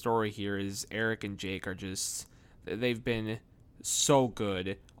moral of the story here is Eric and Jake are just, they've been so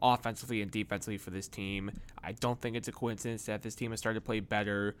good offensively and defensively for this team. I don't think it's a coincidence that this team has started to play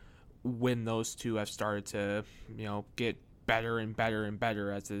better when those two have started to, get better and better and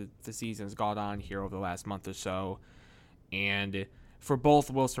better as the season's gone on here over the last month or so. And for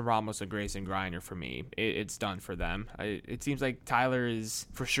both Wilson Ramos and Grayson Greiner, for me, it's done for them. It seems like Tyler is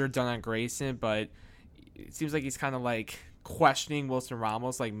for sure done on Grayson, but it seems like he's kind of like questioning Wilson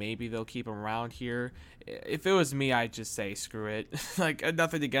Ramos, like maybe they'll keep him around here. If it was me, I'd just say screw it. Like,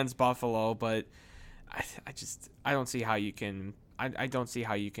 nothing against Buffalo, but I don't see how you can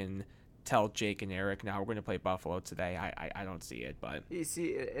tell Jake and Eric, now we're going to play Buffalo today. I don't see it, but you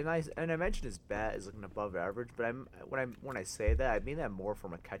see, and I mentioned his bat is looking above average, but when I say that, I mean that more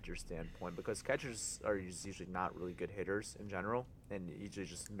from a catcher standpoint, because catchers are usually not really good hitters in general, and usually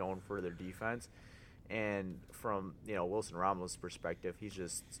just known for their defense. And from Wilson Ramos' perspective, he's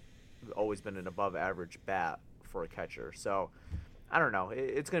just always been an above average bat for a catcher. So I don't know.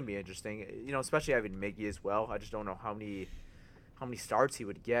 It's going to be interesting, especially having Miggy as well. I just don't know how many starts he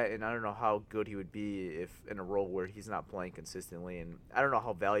would get, and I don't know how good he would be if in a role where he's not playing consistently. And I don't know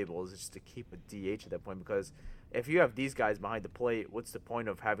how valuable it is just to keep a DH at that point, because if you have these guys behind the plate, what's the point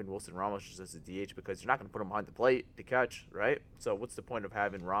of having Wilson Ramos just as a DH? Because you're not going to put him behind the plate to catch, right? So what's the point of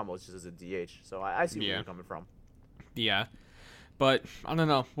having Ramos just as a DH? So I see where you're coming from. Yeah, but I don't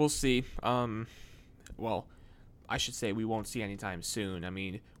know. We'll see. Well, I should say we won't see anytime soon. I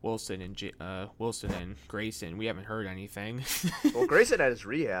mean, Wilson and Grayson, we haven't heard anything. Well, Grayson had his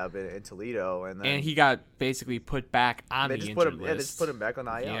rehab in Toledo, and he got basically put back on the injury list. They just put him back on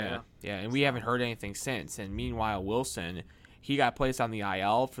the IL. Yeah, and we haven't heard anything since. And meanwhile, Wilson, he got placed on the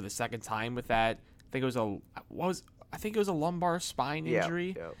IL for the second time with that. I think it was a lumbar spine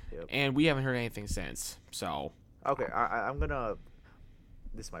injury, and we haven't heard anything since. So okay, I'm gonna.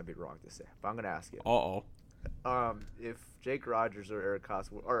 This might be wrong to say, but I'm gonna ask you. If Jake Rogers or Eric Haas,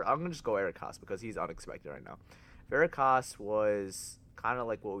 or I'm gonna just go Eric Haas because he's unexpected right now. If Eric Haas was kind of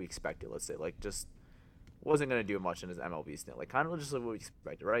like what we expected, let's say, like just wasn't gonna do much in his MLB stint, like kind of just like what we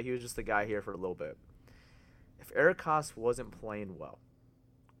expected, right? He was just the guy here for a little bit. If Eric Haas wasn't playing well,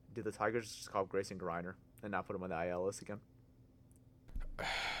 did the Tigers just call Grayson Greiner and not put him on the IL list again?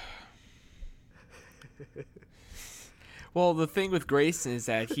 Well, the thing with Grayson is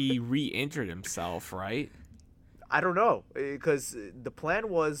that he re-injured himself, right? I don't know, because the plan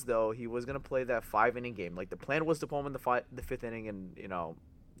was, though, he was going to play that 5-inning game. Like, the plan was to put him in the fifth inning, and,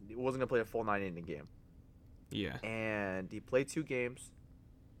 he wasn't going to play a full 9-inning game. Yeah. And he played 2 games,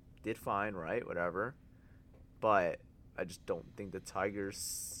 did fine, right, whatever. But I just don't think the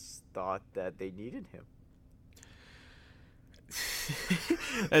Tigers thought that they needed him.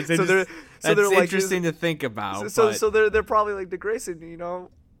 That's interesting to think about. So they're probably like, the Grayson, you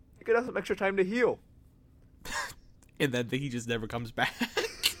could have some extra time to heal. And then he just never comes back.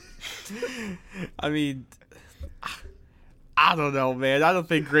 I mean, I don't know, man. I don't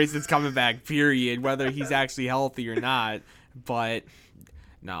think Grayson's coming back, period, whether he's actually healthy or not. But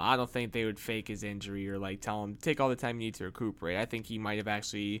no, I don't think they would fake his injury or like tell him take all the time you need to recuperate. I think he might have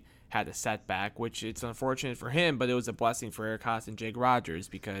actually had a setback, which it's unfortunate for him, but it was a blessing for Eric Haas and Jake Rogers,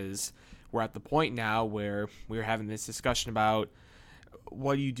 because we're at the point now where we're having this discussion about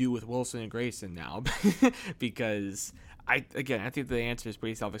what do you do with Wilson and Grayson now? Because I think the answer is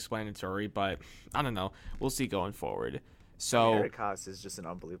pretty self-explanatory, but I don't know. We'll see going forward. So Eric Haas is just an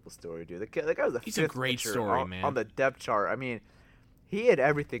unbelievable story, dude. The guy was he's a great story, man. On the depth chart. I mean, he had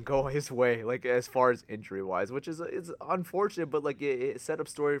everything go his way, like as far as injury wise, which is it's unfortunate, but like it set up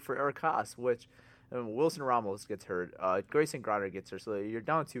story for Eric Haas, which Wilson Ramos gets hurt, Grayson Greiner gets hurt, so you're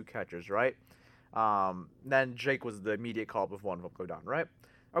down 2 catchers, right? Then Jake was the immediate call if one of them go down, right?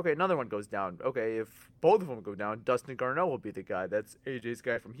 Okay, another one goes down. Okay, if both of them go down, Dustin Garneau will be the guy. That's AJ's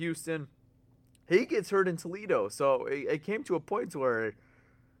guy from Houston. He gets hurt in Toledo, so it came to a point where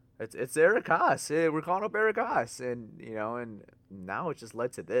it's Eric Haas. We're calling up Eric Haas, and and now it just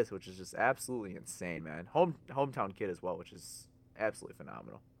led to this, which is just absolutely insane, man. Hometown kid as well, which is Absolutely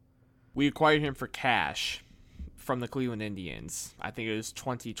phenomenal. We acquired him for cash from the Cleveland Indians. I think it was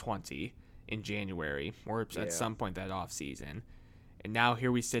 2020 in January, or at some point that offseason. And now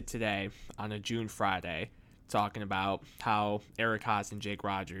here we sit today on a June Friday talking about how Eric Haas and Jake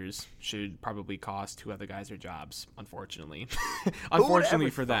Rogers should probably cost two other guys their jobs, unfortunately. Unfortunately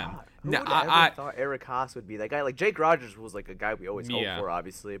for them. Who would ever thought Eric Haas would be that guy? Like, Jake Rogers was like a guy we always hoped for,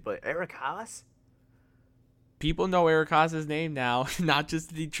 obviously, but Eric Haas? People know Eric Haas's name now, not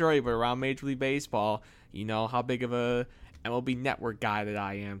just in Detroit, but around Major League Baseball. You know how big of a MLB Network guy that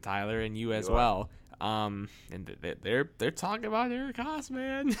I am, Tyler, and you as well. And they're talking about Eric Haas,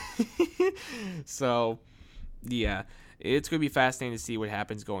 man. So, yeah, it's going to be fascinating to see what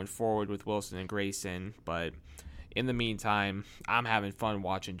happens going forward with Wilson and Grayson. But in the meantime, I'm having fun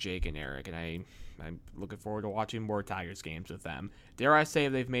watching Jake and Eric, and I'm looking forward to watching more Tigers games with them. Dare I say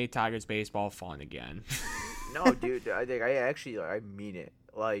they've made Tigers baseball fun again? No, dude, I mean it.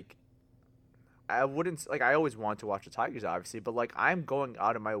 Like, I wouldn't, like, I always want to watch the Tigers, obviously, but, like, I'm going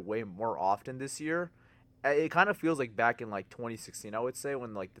out of my way more often this year. It kind of feels like back in, like, 2016, I would say,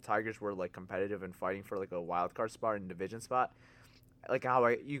 when, like, the Tigers were, like, competitive and fighting for, like, a wild card spot and division spot. Like, how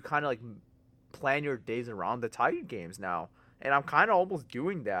you kind of, like, plan your days around the Tiger games now. And I'm kind of almost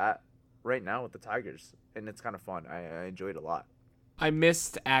doing that right now with the Tigers, and it's kind of fun. I enjoy it a lot. I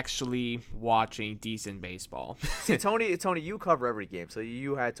missed actually watching decent baseball. See, Tony, you cover every game, so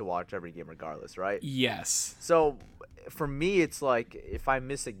you had to watch every game regardless, right? Yes. So for me, it's like if I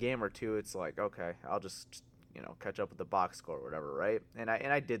miss a game or two, it's like, okay, I'll just catch up with the box score or whatever, right? And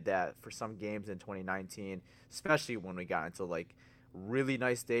I did that for some games in 2019, especially when we got into like really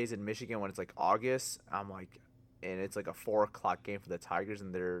nice days in Michigan when it's like August. I'm like, and it's like a 4:00 game for the Tigers,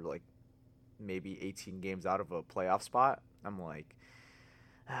 and they're like maybe 18 games out of a playoff spot. I'm like,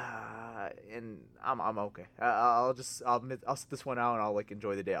 and I'm okay. I'll sit this one out and I'll like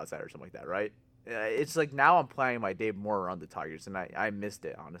enjoy the day outside or something like that, right? It's like now I'm planning my day more around the Tigers, and I missed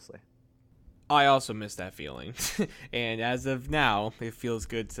it, honestly. I also miss that feeling. And as of now, it feels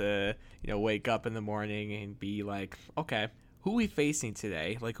good to, wake up in the morning and be like, okay, who are we facing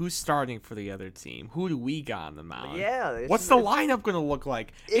today? Like, who's starting for the other team? Who do we got on the mound? Yeah. What's the lineup going to look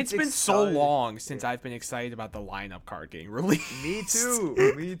like? It's been so long since I've been excited about the lineup card getting released. Me too.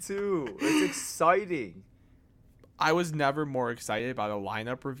 It's exciting. I was never more excited about a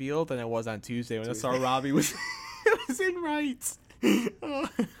lineup reveal than I was on Tuesday when I saw Robbie was in rights.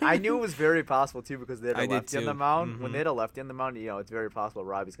 I knew it was very possible, too, because they had a lefty on the mound. Mm-hmm. When they had a lefty on the mound, it's very possible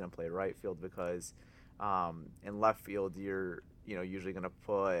Robbie's going to play right field because in left field, you're usually going to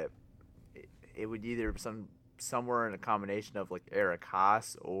put it would either somewhere in a combination of like Eric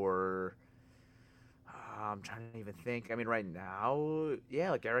Haas or I'm trying to even think. I mean, right now,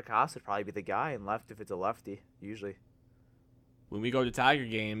 yeah, like Eric Haas would probably be the guy in left if it's a lefty usually. When we go to Tiger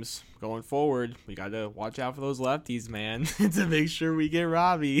games going forward, we got to watch out for those lefties, man, to make sure we get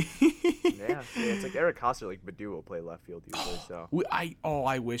Robbie. Yeah, it's like Eric Haas or like Baddoo will play left field usually. So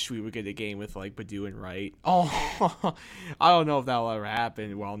I wish we would get a game with like Baddoo and Wright. Oh, I don't know if that'll ever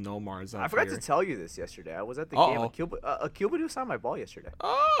happen while Nomar's up. I forgot here. to tell you this yesterday. I was at the game. Akil Baddoo signed my ball yesterday.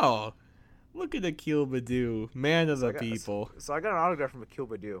 Oh, look at Akil Baddoo, man of the people. So I got an autograph from Akil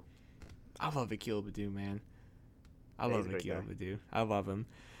Baddoo. I love Akil Baddoo, man. I love Akil Baddoo. I love him.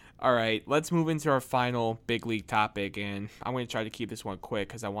 All right, let's move into our final big league topic, and I'm going to try to keep this one quick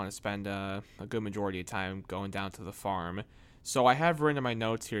because I want to spend a good majority of time going down to the farm. So I have written in my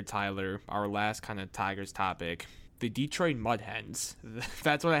notes here, Tyler, our last kind of Tigers topic, the Detroit Mud Hens.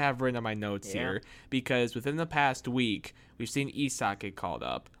 That's what I have written in my notes here, because within the past week, we've seen Isak get called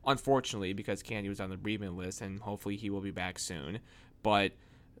up, unfortunately, because Candy was on the bereavement list, and hopefully he will be back soon. But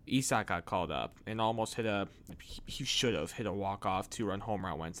Isak got called up and almost he should have hit a walk-off 2-run home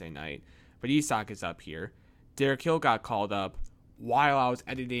run Wednesday night. But Isak is up here. Derek Hill got called up while I was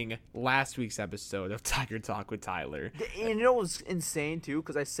editing last week's episode of Tiger Talk with Tyler. And it was insane, too,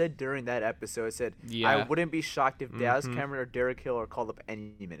 because I said during that episode, I said, I wouldn't be shocked if Daz Cameron or Derek Hill are called up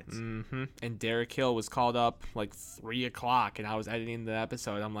any minutes. Mm-hmm. And Derek Hill was called up like 3 o'clock, and I was editing the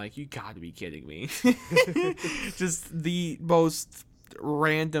episode. I'm like, you got to be kidding me. Just the most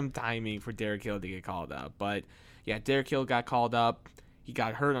random timing for Derek Hill to get called up. But yeah, Derek Hill got called up. He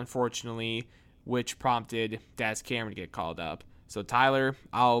got hurt, unfortunately, which prompted Daz Cameron to get called up. So Tyler,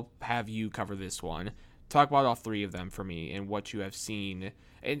 I'll have you cover this one. Talk about all 3 of them for me and what you have seen.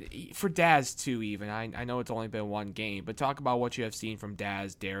 And for Daz too, even. I know it's only been 1 game, but talk about what you have seen from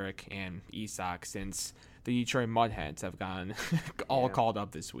Daz, Derek, and Isak since the Detroit Mud Hens have gone all called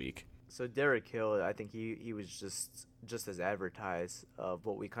up this week. So Derek Hill, I think he was just as advertised of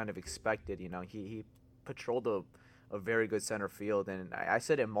what we kind of expected. He patrolled a very good center field. And I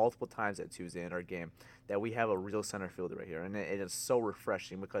said it multiple times at Tuesday in our game that we have a real center fielder right here, and it is so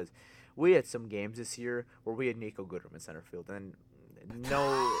refreshing because we had some games this year where we had Nico Goodrum in center field, and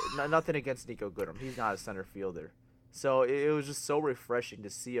nothing against Nico Goodrum, he's not a center fielder. So it was just so refreshing to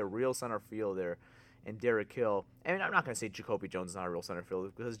see a real center fielder and Derek Hill. I mean, I'm not going to say Jacoby Jones is not a real center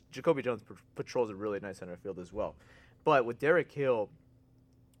fielder because Jacoby Jones patrols a really nice center field as well. But with Derek Hill,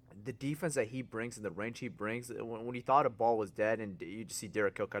 the defense that he brings and the range he brings, when you thought a ball was dead and you just see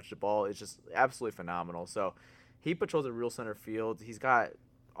Derek Hill catch the ball, it's just absolutely phenomenal. So he patrols a real center field. He's got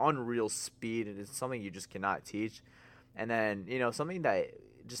unreal speed, and it's something you just cannot teach. And then, something that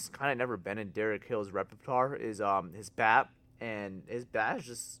just kind of never been in Derek Hill's repertoire is his bat. And his bat has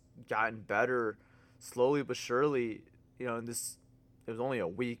just gotten better slowly but surely. In this, it was only a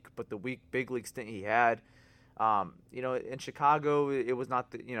week, but the big league stint he had, in Chicago, it was not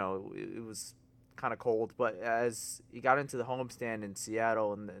it was kind of cold. But as he got into the homestand in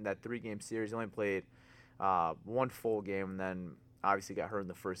Seattle in that 3-game series, he only played one full game, and then obviously got hurt in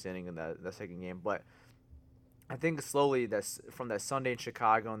the first inning in the second game. But I think slowly from that Sunday in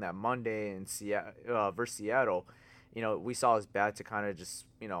Chicago and that Monday in Seattle versus Seattle, we saw his bat to kind of just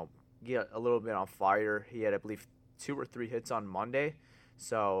get a little bit on fire. He had, I believe, 2 or 3 hits on Monday,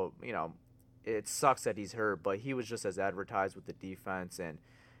 so it sucks that he's hurt, but he was just as advertised with the defense. And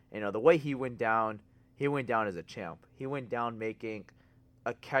the way he went down as a champ. He went down making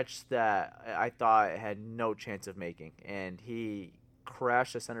a catch that I thought had no chance of making, and he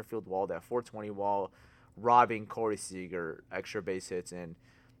crashed the center field wall, that 420 wall, robbing Corey Seager extra base hits. And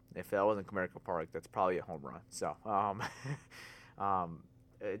if that wasn't Comerica Park, that's probably a home run. So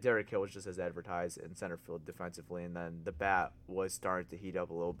Derek Hill was just as advertised in center field defensively, and then the bat was starting to heat up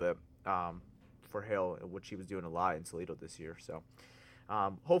a little bit for Hill, which he was doing a lot in Toledo this year. So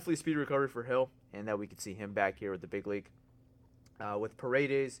hopefully speedy recovery for Hill, and that we could see him back here with the big league. With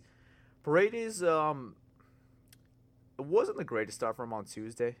Paredes, it wasn't the greatest start for him on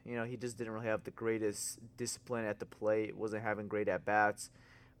Tuesday. He just didn't really have the greatest discipline at the plate, wasn't having great at-bats.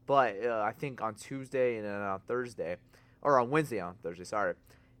 But I think on Tuesday and then on Wednesday on Thursday, sorry,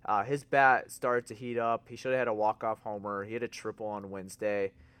 his bat started to heat up. He should have had a walk-off homer. He had a triple on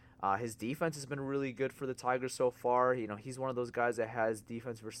Wednesday. His defense has been really good for the Tigers so far. He's one of those guys that has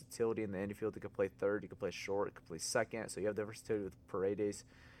defense versatility in the infield. He can play third, he can play short, he can play second. So you have the versatility with Paredes.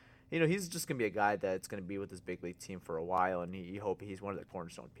 He's just going to be a guy that's going to be with his big league team for a while, and you hope he's one of the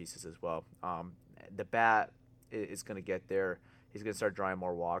cornerstone pieces as well. The bat is going to get there. He's going to start drawing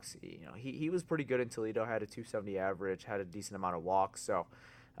more walks. He was pretty good in Toledo, had a 270 average, had a decent amount of walks. So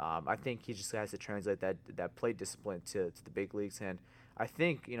I think he just has to translate that plate discipline to the big leagues. And I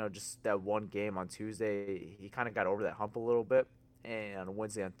think, just that one game on Tuesday, he kind of got over that hump a little bit. And on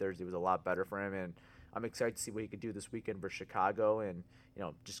Wednesday and Thursday was a lot better for him. And I'm excited to see what he could do this weekend versus Chicago, and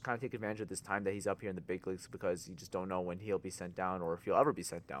just kind of take advantage of this time that he's up here in the big leagues, because you just don't know when he'll be sent down or if he'll ever be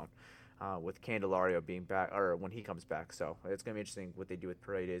sent down with Candelario being back, or when he comes back. So it's going to be interesting what they do with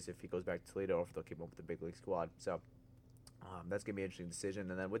Paredes, if he goes back to Toledo or if they'll keep him with the big league squad. So that's going to be an interesting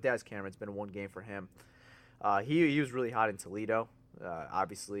decision. And then with Daz Cameron, it's been one game for him. He was really hot in Toledo.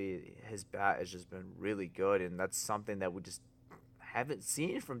 Obviously, his bat has just been really good, and that's something that we just haven't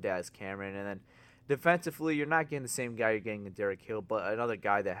seen from Daz Cameron. And then defensively, you're not getting the same guy you're getting in Derek Hill, but another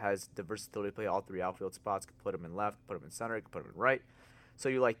guy that has the versatility to play all 3 outfield spots. Can put him in left, put him in center, can put him in right. So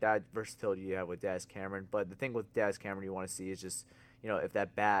you like that versatility you have with Daz Cameron. But the thing with Daz Cameron you want to see is just, if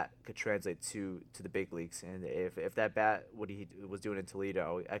that bat could translate to the big leagues. And if that bat, what he was doing in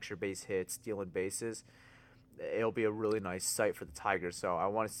Toledo, extra base hits, stealing bases, it'll be a really nice sight for the Tigers. So I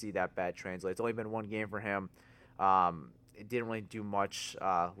want to see that bat translate. It's only been one game for him. It didn't really do much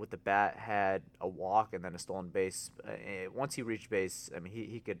with the bat. Had a walk and then a stolen base. Once he reached base, I mean,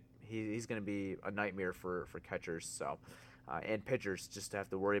 he's going to be a nightmare for catchers. So and pitchers just have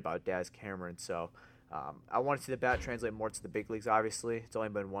to worry about Daz Cameron. So I want to see the bat translate more to the big leagues. Obviously, it's only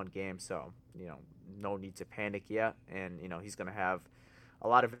been one game, so no need to panic yet. And he's going to have a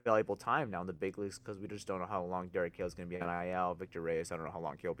lot of valuable time now in the big leagues, because we just don't know how long Derek Hill is going to be on IL. Victor Reyes, I don't know how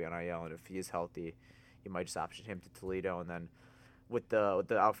long he'll be on IL, and if he is healthy, you might just option him to Toledo. And then with the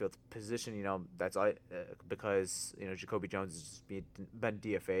outfield position, that's because Jacoby Jones has just been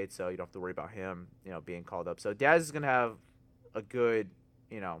DFA'd, so you don't have to worry about him being called up. So Daz is going to have a good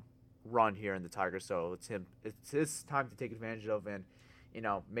run here in the Tigers. So it's his time to take advantage of and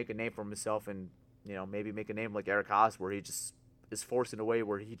make a name for himself, and maybe make a name like Eric Haas, where he just is forced in a way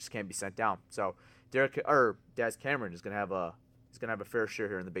where he just can't be sent down. So Daz Cameron is gonna have a fair share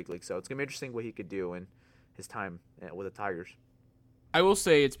here in the big league. So it's gonna be interesting what he could do in his time with the Tigers. I will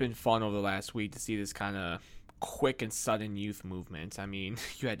say it's been fun over the last week to see this kind of quick and sudden youth movement. I mean,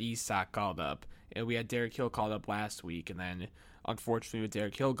 you had Isak called up, and we had Derek Hill called up last week, and then unfortunately with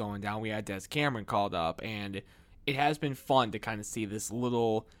Derek Hill going down, we had Des Cameron called up, and it has been fun to kind of see this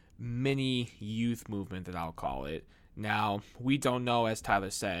little mini youth movement that I'll call it. Now, we don't know, as Tyler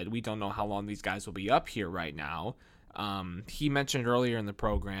said, we don't know how long these guys will be up here right now. He mentioned earlier in the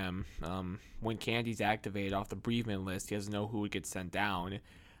program, when Candy's activated off the bereavement list, he doesn't know who would get sent down.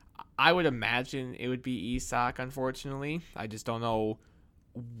 I would imagine it would be Isak, unfortunately. I just don't know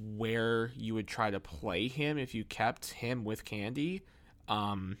where you would try to play him if you kept him with Candy.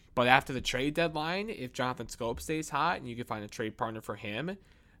 But after the trade deadline, if Jonathan Scope stays hot and you can find a trade partner for him,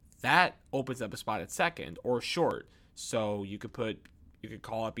 that opens up a spot at second or short. So you could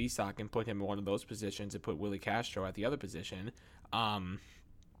call up Isak and put him in one of those positions and put Willie Castro at the other position.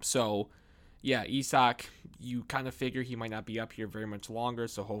 So yeah, Isak, you kind of figure he might not be up here very much longer.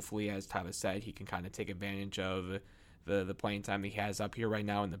 So hopefully, as Tyler said, he can kind of take advantage of the playing time that he has up here right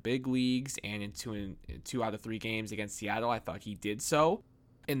now in the big leagues, and in two out of 3 games against Seattle, I thought he did so.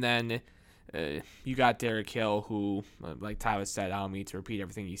 And then you got Derek Hill, who, like Tyler said, I don't mean to repeat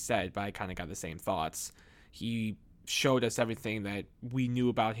everything he said, but I kind of got the same thoughts. He showed us everything that we knew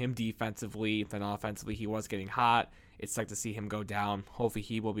about him defensively. Then offensively, he was getting hot. It's like to see him go down. Hopefully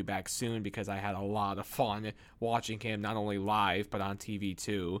he will be back soon, because I had a lot of fun watching him, not only live, but on TV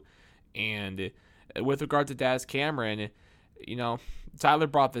too. And with regard to Des Cameron, Tyler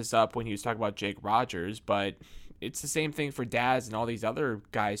brought this up when he was talking about Jake Rogers, but it's the same thing for Daz and all these other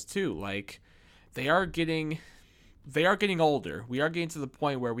guys too. Like, they are getting older. We are getting to the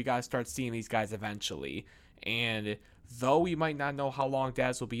point where we got to start seeing these guys eventually. And though we might not know how long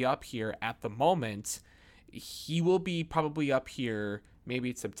Daz will be up here at the moment, he will be probably up here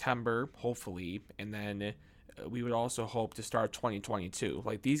maybe in September, hopefully. And then we would also hope to start 2022.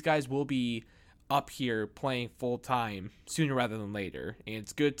 Like, these guys will be up here playing full time sooner rather than later. And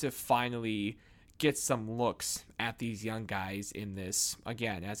it's good to finally get some looks at these young guys in this,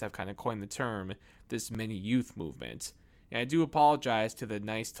 again, as I've kind of coined the term, this mini youth movement. And I do apologize to the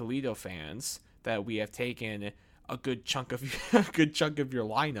nice Toledo fans that we have taken a good chunk of your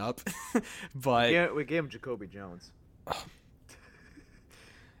lineup, but yeah, we gave him Jacoby Jones.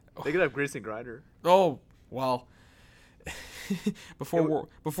 They could have Grayson Grinder. Oh well, before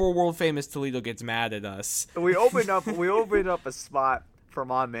world famous Toledo gets mad at us, we opened up a spot for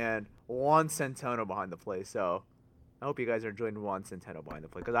my man Juan Centeno behind the plate. So I hope you guys are enjoying Juan Centeno behind the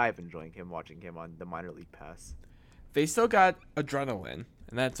plate, because I've enjoying him, watching him on the minor league pass. They still got adrenaline,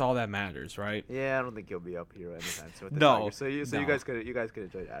 and that's all that matters, right? Yeah, I don't think he'll be up here anytime soon with the No. Tigers. So you guys could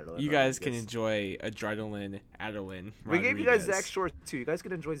enjoy adrenaline. You guys can enjoy adrenaline. We gave you guys Zach Short too. You guys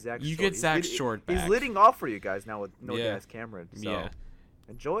can enjoy Zach Short. You get Zach Short back. He's leading off for you guys now with no Yeah. Daz Cameron. So Yeah.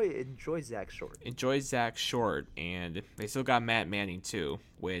 enjoy Zach Short. Enjoy Zach Short, and they still got Matt Manning too,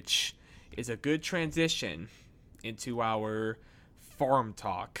 which is a good transition into our farm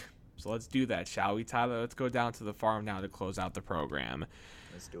talk. So let's do that, shall we, Tyler? Let's go down to the farm now to close out the program.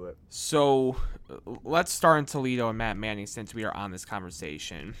 Let's do it. So let's start in Toledo and Matt Manning, since we are on this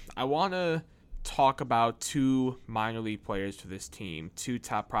conversation. I want to talk about 2 minor league players for this team, 2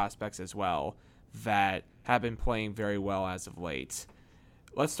 top prospects as well, that have been playing very well as of late.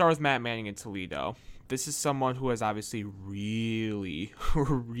 Let's start with Matt Manning in Toledo. This is someone who has obviously really,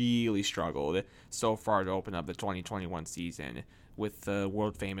 really struggled so far to open up the 2021 season with the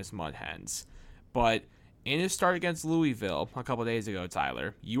world-famous Mud Hens. But in his start against Louisville a couple days ago,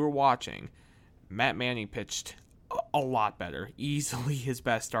 Tyler, you were watching, Matt Manning pitched a lot better. Easily his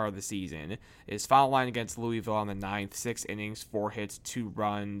best start of the season. His foul line against Louisville on the 9th, 6 innings, 4 hits, 2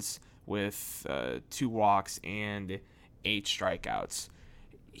 runs with 2 walks and 8 strikeouts.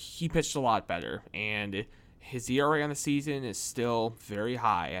 He pitched a lot better, and his ERA on the season is still very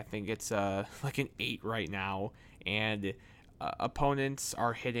high. I think it's like an 8 right now, and opponents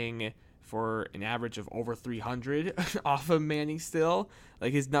are hitting for an average of over 300 off of Manning still.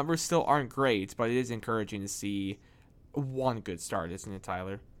 Like, his numbers still aren't great, but it is encouraging to see one good start, isn't it,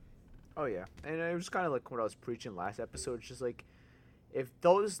 Tyler? Oh, yeah. And it was kind of like what I was preaching last episode. It's just like, if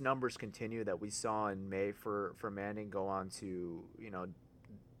those numbers continue that we saw in May for Manning go on to,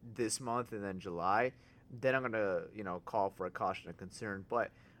 this month and then July, then I'm going to, call for a caution and concern.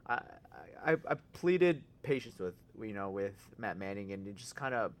 But I pleaded patience with Matt Manning, and you just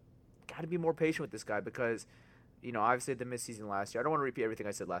kind of got to be more patient with this guy, because, obviously the midseason last year, I don't want to repeat everything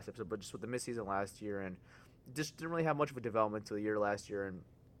I said last episode, but just with the midseason last year, and just didn't really have much of a developmental year last year, and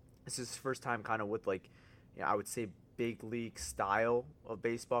this is his first time kind of with, like, I would say big league style of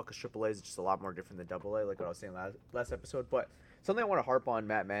baseball, because AAA is just a lot more different than AA, like what I was saying last episode. But something I want to harp on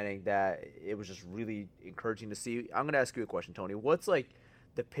Matt Manning that it was just really encouraging to see. I'm gonna ask you a question, Tony. What's like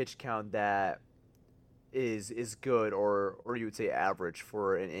the pitch count that is good or you would say average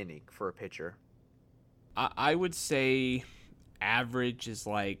for an inning for a pitcher? I would say average is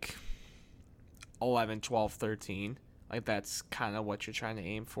like 11, 12, 13. Like that's kind of what you're trying to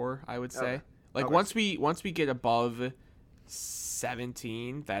aim for, I would say. Okay. Like Okay. once we get above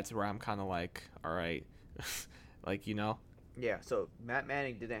 17, that's where I'm kind of like, all right. Like, Yeah, so Matt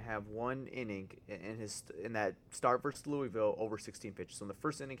Manning didn't have one inning in that start versus Louisville over 16 pitches. So in the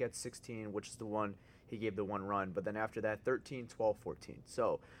first inning he had 16, which is the one he gave the one run, but then after that 13, 12, 14.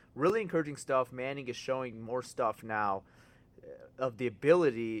 So really encouraging stuff. Manning is showing more stuff now of the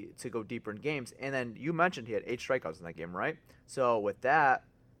ability to go deeper in games. And then you mentioned he had 8 strikeouts in that game, right? So with that,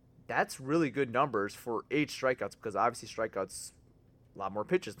 that's really good numbers for 8 strikeouts because obviously strikeouts a lot more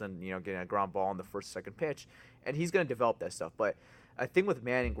pitches than getting a ground ball on the first second pitch, and he's going to develop that stuff. But I think with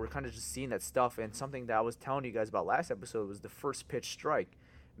Manning, we're kind of just seeing that stuff, and something that I was telling you guys about last episode was the first pitch strike.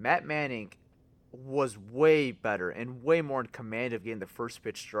 Matt Manning was way better and way more in command of getting the first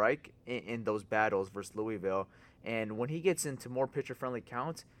pitch strike in those battles versus Louisville. And when he gets into more pitcher friendly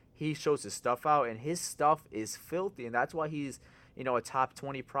counts, he shows his stuff out, and his stuff is filthy, and that's why he's a top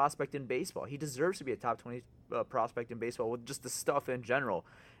 20 prospect in baseball. He deserves to be a top 20 prospect in baseball with just the stuff in general.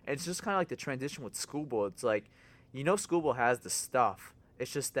 And it's just kind of like the transition with Skubal. It's like, Skubal has the stuff.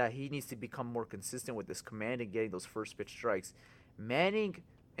 It's just that he needs to become more consistent with this command and getting those first pitch strikes. Manning,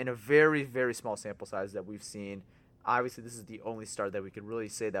 in a very, very small sample size that we've seen, obviously this is the only start that we could really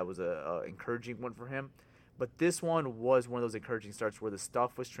say that was a encouraging one for him. But this one was one of those encouraging starts where the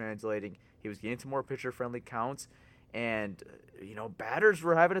stuff was translating. He was getting to more pitcher-friendly counts. And, batters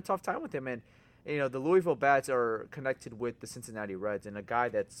were having a tough time with him. And, the Louisville Bats are connected with the Cincinnati Reds. And a guy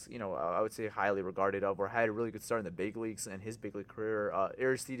that's, I would say highly regarded of or had a really good start in the big leagues and his big league career,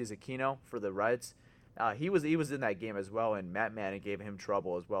 Aristides Aquino for the Reds. He was in that game as well, and Matt Manning gave him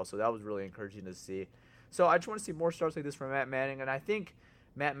trouble as well. So that was really encouraging to see. So I just want to see more starts like this from Matt Manning. And I think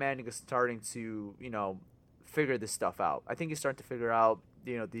Matt Manning is starting to, figure this stuff out. I think he's starting to figure out,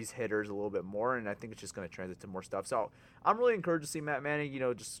 these hitters a little bit more, and I think it's just going to transit to more stuff. So I'm really encouraged to see Matt Manning,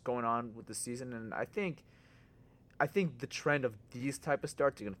 just going on with the season, and I think the trend of these type of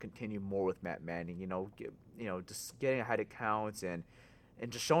starts are going to continue more with Matt Manning. Just getting ahead of counts and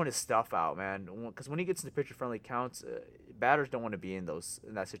just showing his stuff out, man. Because when he gets into pitcher friendly counts, batters don't want to be in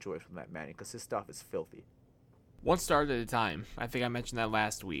that situation with Matt Manning because his stuff is filthy. one start at a time. I think I mentioned that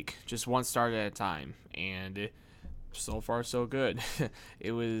last week. Just one start at a time. And so far, so good.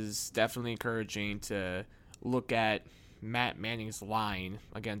 It was definitely encouraging to look at Matt Manning's line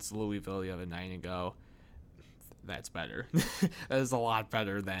against Louisville the other night and go, that's better. That is a lot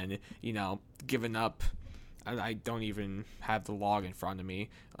better than, giving up. I don't even have the log in front of me.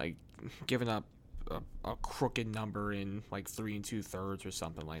 Like, giving up a crooked number in like 3 2/3 or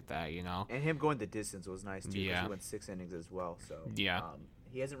something like that, And him going the distance was nice too. Yeah. He went 6 innings as well. So Yeah.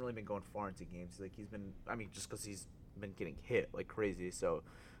 he hasn't really been going far into games. Like he's been, just because he's been getting hit like crazy. So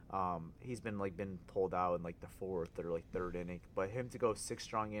he's been pulled out in like the 4th or like 3rd inning. But him to go 6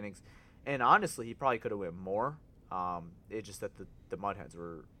 strong innings, and honestly, he probably could have went more. It's just that the Mudhens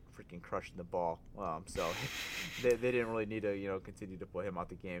were freaking crushing the ball. So they didn't really need to continue to put him out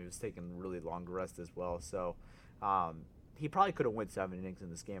the game. He was taking really long rest as well. So he probably could have went 7 innings in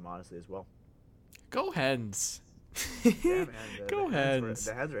this game, honestly, as well. Go Hens. Yeah, man. Go Hens.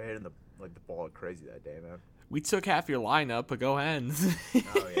 The Hens were hitting the ball crazy that day, man. We took half your lineup, but go Hens.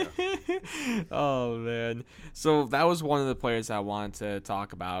 Oh, yeah. Oh, man. So that was one of the players I wanted to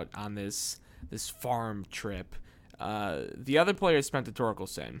talk about on this farm trip. The other player is Spencer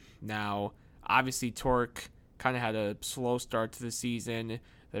Torkelson. Now, obviously, Tork kind of had a slow start to the season.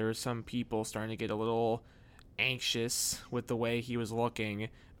 There were some people starting to get a little anxious with the way he was looking.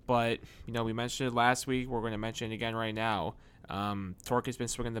 But, we mentioned it last week. We're going to mention it again right now. Tork has been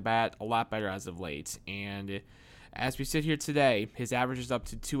swinging the bat a lot better as of late. And as we sit here today, his average is up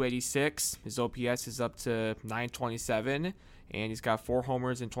to 286. His OPS is up to 927. And he's got 4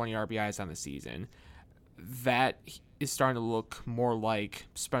 homers and 20 RBIs on the season. That is starting to look more like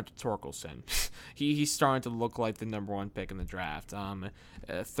Spencer Torkelson. He's starting to look like the number 1 pick in the draft.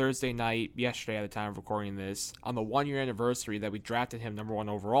 Thursday night, yesterday at the time of recording this, on the 1-year anniversary that we drafted him number 1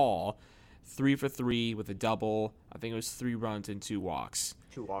 overall, 3 for 3 with a double. I think it was 3 runs and 2 walks.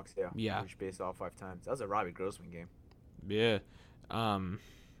 2 walks, yeah. Yeah. Reached base all 5 times. That was a Robbie Grossman game. Yeah.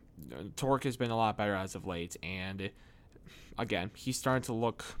 Torque has been a lot better as of late, and again, he's starting to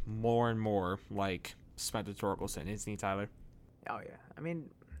look more and more like Spencer Torkelson, isn't he, Tyler? Oh, yeah.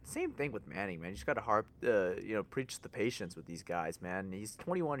 Same thing with Manning, man. You just got to preach the patience with these guys, man. He's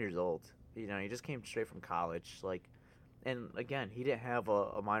 21 years old. He just came straight from college. Like, and again, he didn't have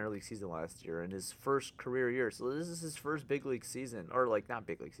a minor league season last year in his first career year. So this is his first big league season, or like not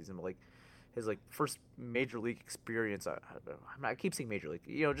big league season, but like his like first major league experience. I keep saying major league.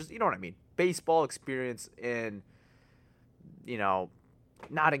 Just you know what I mean. Baseball experience in,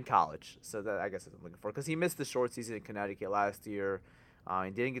 not in college. So that I guess that's what I'm looking for, because he missed the short season in Connecticut last year.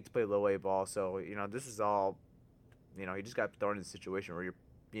 He didn't get to play low A ball. So this is all, he just got thrown in a situation where you're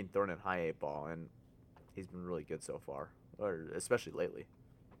being thrown in high A ball, and he's been really good so far, or especially lately.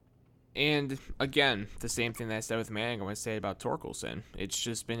 And again, the same thing that I said with Manning, I'm going to say about Torkelson. It's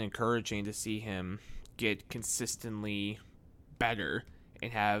just been encouraging to see him get consistently better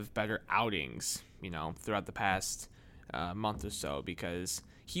and have better outings, throughout the past month or so, because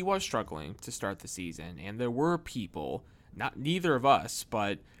he was struggling to start the season. And there were people, neither of us,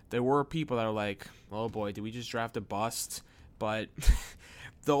 but there were people that were like, oh boy, did we just draft a bust? But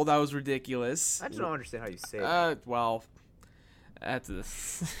though that was ridiculous. I just don't understand how you say it. Well, that's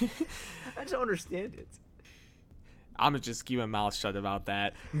I just don't understand it. I'm going to just keep my mouth shut about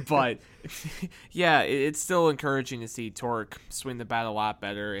that. But, yeah, it's still encouraging to see Torque swing the bat a lot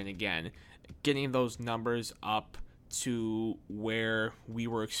better. And, again, getting those numbers up to where we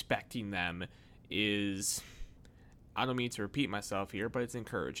were expecting them is, I don't mean to repeat myself here, but it's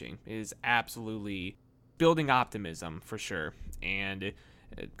encouraging. It is absolutely building optimism for sure. And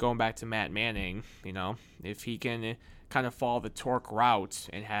going back to Matt Manning, if he can kind of follow the Torque route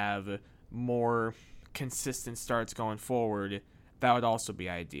and have more consistent starts going forward, that would also be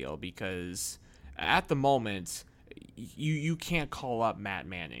ideal, because at the moment you can't call up Matt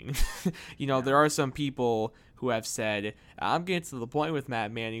Manning. There are some people who have said, I'm getting to the point with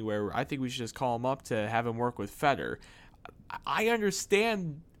Matt Manning where I think we should just call him up to have him work with Feder. I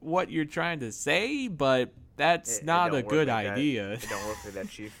understand what you're trying to say, but that's not a good idea. It don't work like that,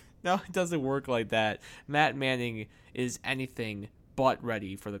 Chief. No, it doesn't work like that. Matt Manning is anything but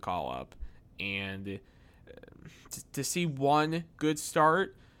ready for the call-up. And to see one good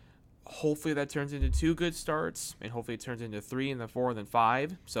start, hopefully that turns into 2 good starts, and hopefully it turns into 3 and then 4 and then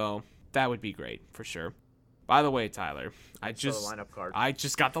 5. So that would be great for sure. By the way, Tyler, I just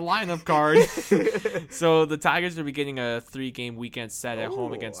got the lineup card. So the Tigers are beginning a 3-game weekend set at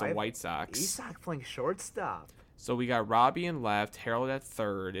home against the White Sox. Isak playing shortstop. So we got Robbie in left, Harold at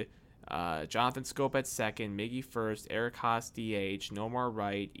third, Jonathan Scope at second, Miggy first, Eric Haas DH, Nomar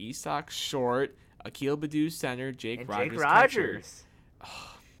right, Isak short, Akil Baddoo center, Jake Rogers catcher.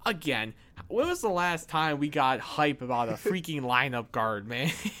 Again, when was the last time we got hype about a freaking lineup guard, man?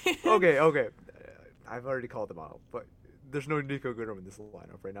 Okay. I've already called them out, but there's no Nico Goodrum in this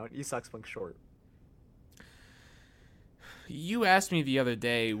lineup right now, and Isak's playing short. You asked me the other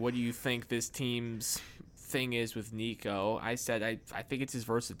day, what do you think this team's thing is with Nico? I said I think it's his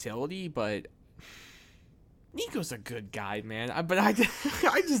versatility, but Nico's a good guy, man. But I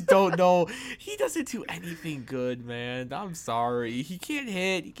just don't know. He doesn't do anything good, man. I'm sorry. He can't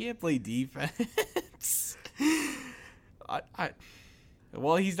hit. He can't play defense.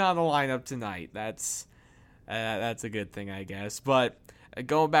 Well, he's not in the lineup tonight. That's a good thing, I guess. But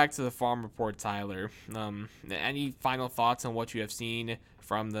going back to the farm report, Tyler, any final thoughts on what you have seen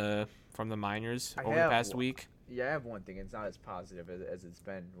from the minors over the past week? Yeah, I have one thing. It's not as positive as it's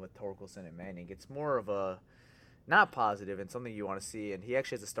been with Torkelson and Manning. It's more of a not positive and something you want to see. And he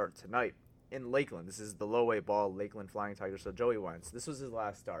actually has to start tonight in Lakeland. This is the low A ball Lakeland Flying Tigers. So Joey Wentz. This was his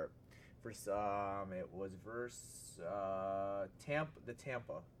last start. It was versus Tampa.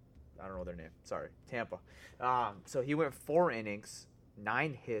 I don't know their name. Sorry, Tampa. So he went 4 innings,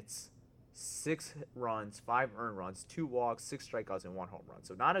 9 hits, 6 runs, 5 earned runs, 2 walks, 6 strikeouts, and 1 home run.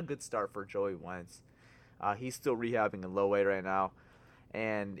 So not a good start for Joey Wentz. He's still rehabbing in low A right now.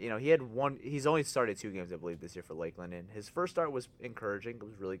 And, he's only started 2 games, I believe, this year for Lakeland. And his first start was encouraging. It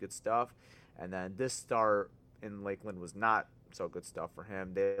was really good stuff. And then this start in Lakeland was not so good stuff for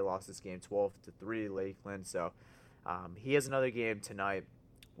him. They lost this game 12-3 Lakeland. So he has another game tonight.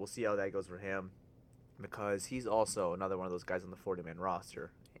 We'll see how that goes for him, because he's also another one of those guys on the 40-man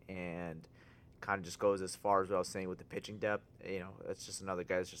roster. And kind of just goes as far as what I was saying with the pitching depth. It's just another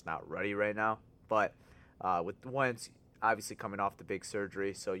guy that's just not ready right now. But with Wentz obviously coming off the big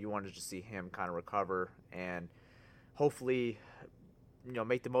surgery, so you wanted to just see him kind of recover and hopefully,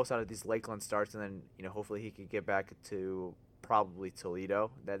 make the most out of these Lakeland starts, and then, hopefully he can get back to probably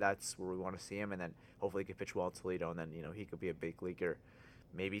Toledo. That's where we want to see him, and then hopefully he can pitch well in Toledo, and then, he could be a big leaguer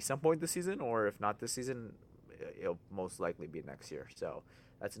maybe some point this season, or if not this season, it'll most likely be next year. So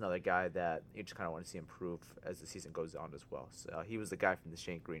that's another guy that you just kind of want to see improve as the season goes on as well. So he was the guy from the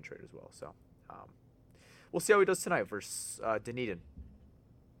Shane Green trade as well. So we'll see how he does tonight versus Dunedin.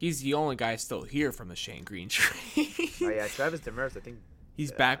 He's the only guy still here from the Shane Green trade. Oh yeah, Travis Demers, I think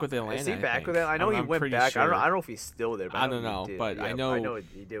he's back with Atlanta. Is he back with it? Atlanta? I know he went back. Sure. I don't know if he's still there. But I don't know, but yeah, I know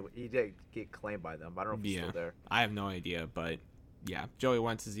he did. He did get claimed by them. But I don't know if he's still there. I have no idea, but yeah, Joey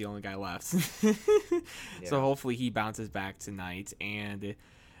Wentz is the only guy left. Yeah. So hopefully he bounces back tonight. And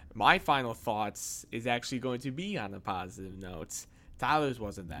my final thoughts is actually going to be on a positive note. Tyler's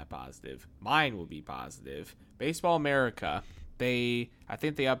wasn't that positive. Mine will be positive. Baseball America. I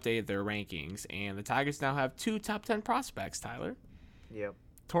think they updated their rankings, and the Tigers now have 2 top 10 prospects, Tyler. Yep.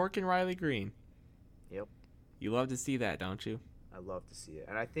 Torque and Riley Green. Yep. You love to see that, don't you? I love to see it,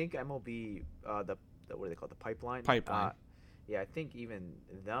 and I think MLB, the what do they call it, the pipeline? Pipeline. Yeah, I think even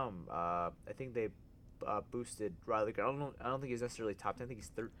them. I think they boosted Riley Green. I don't think he's necessarily top 10. I think he's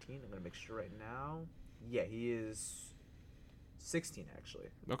 13. I'm gonna make sure right now. Yeah, he is 16 actually.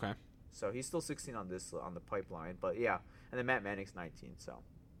 Okay. So he's still 16 on the pipeline, but yeah, and then Matt Manning's 19. So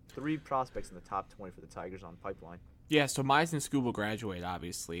 3 prospects in the top 20 for the Tigers on pipeline. Yeah, so Mize and Scoob will graduate,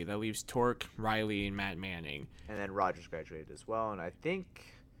 obviously. That leaves Torque, Riley, and Matt Manning. And then Rogers graduated as well, and I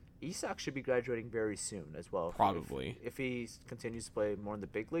think Isak should be graduating very soon as well. Probably. If he continues to play more in the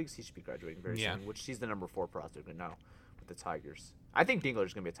big leagues, he should be graduating very soon, which he's the number 4 prospect right now with the Tigers. I think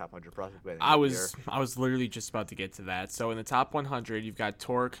Dingler's going to be a top 100 prospect by the end of the year. I was literally just about to get to that. So in the top 100, you've got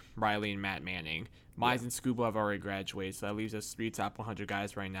Torque, Riley, and Matt Manning. Mize and Scuba have already graduated, so that leaves us 3 top 100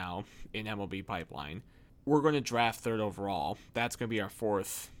 guys right now in MLB pipeline. We're going to draft 3rd overall. That's going to be our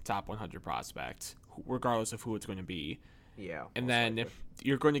 4th top 100 prospect, regardless of who it's going to be. Yeah. And then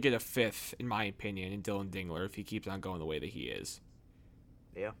you're going to get a 5th, in my opinion, in Dylan Dingler if he keeps on going the way that he is.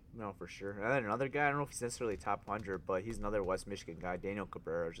 Yeah, no, for sure. And then another guy, I don't know if he's necessarily top 100, but he's another West Michigan guy. Daniel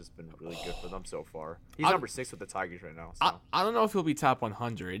Cabrera has just been really good for them so far. He's number 6 with the Tigers right now. So. I don't know if he'll be top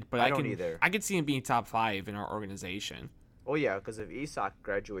 100, but I don't either. I could see him being top 5 in our organization. Oh yeah, because if Isak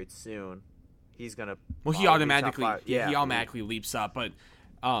graduates soon, he's gonna. Well, he automatically leaps up, but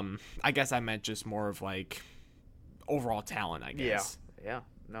I guess I meant just more of like overall talent. I guess. Yeah,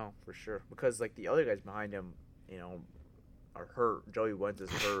 no, for sure. Because like the other guys behind him, are hurt. Joey Wentz is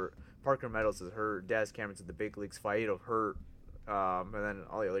hurt. Parker Meadows is hurt. Daz Cameron's at the big leagues. Faedo hurt. And then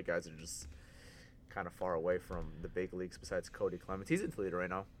all the other guys are just kind of far away from the big leagues besides Cody Clemens. He's in Toledo right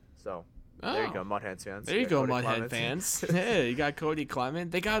now. So there you go, Mudhens fans. There you go, Mudhead fans. Hey, you got Cody Clement.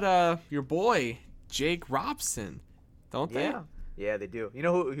 They got your boy, Jake Robson. Don't they? Yeah, they do. You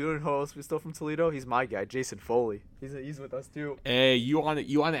know who else we still from Toledo? He's my guy, Jason Foley. He's with us too. Hey, you want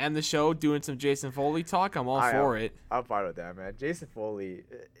to end the show doing some Jason Foley talk? I'm all for it. I'm fine with that, man. Jason Foley.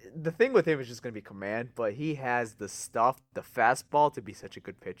 The thing with him is just gonna be command, but he has the stuff, the fastball, to be such a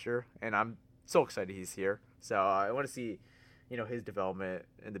good pitcher, and I'm so excited he's here. So I want to see, his development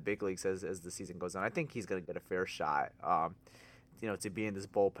in the big leagues as the season goes on. I think he's gonna get a fair shot, to be in this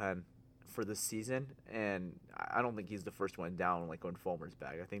bullpen for this season, and I don't think he's the first one down like when Fulmer's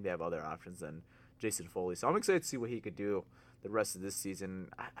back. I think they have other options than Jason Foley, so I'm excited to see what he could do the rest of this season.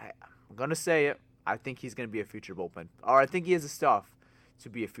 I'm gonna say it. I think he's gonna be a future bullpen, or I think he has the stuff to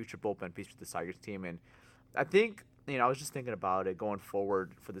be a future bullpen piece for the Tigers team. And I think I was just thinking about it going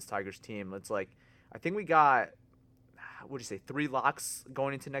forward for this Tigers team. It's like I think we got 3 locks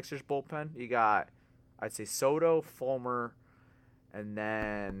going into next year's bullpen. You got, I'd say, Soto, Fulmer. And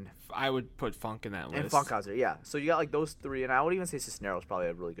then I would put Funk in that list. And Funkhauser, yeah. So you got like those 3, and I would even say Cisneros probably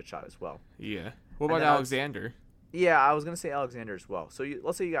a really good shot as well. Yeah. What about Alexander? Yeah, I was gonna say Alexander as well. So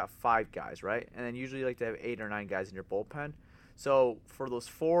let's say you got 5 guys, right? And then usually you like to have 8 or 9 guys in your bullpen. So for those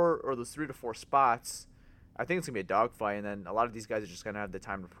 3 to 4 spots, I think it's gonna be a dogfight. And then a lot of these guys are just gonna have the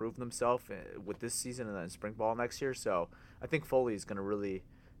time to prove themselves with this season and then spring ball next year. So I think Foley is gonna really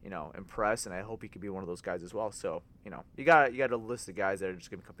impress, and I hope he could be one of those guys as well. So, you got a list of guys that are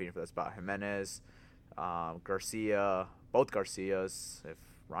just going to be competing for that spot. Jimenez, Garcia, both Garcias, if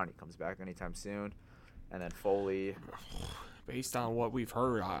Ronnie comes back anytime soon, and then Foley. Based on what we've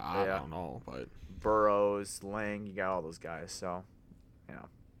heard, I don't know, but Burrows, Lang, you got all those guys. So,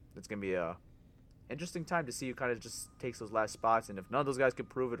 it's going to be a interesting time to see who kind of just takes those last spots, and if none of those guys could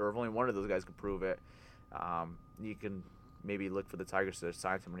prove it, or if only one of those guys could prove it, you can maybe look for the Tigers to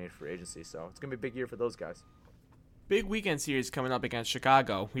sign someone in free agency. So it's going to be a big year for those guys. Big weekend series coming up against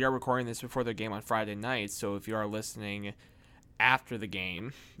Chicago. We are recording this before their game on Friday night, so if you are listening after the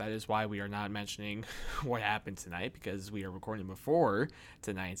game, that is why we are not mentioning what happened tonight, because we are recording before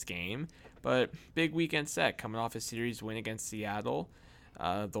tonight's game. But big weekend set, coming off a series win against Seattle.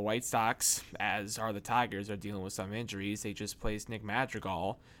 The White Sox, as are the Tigers, are dealing with some injuries. They just placed Nick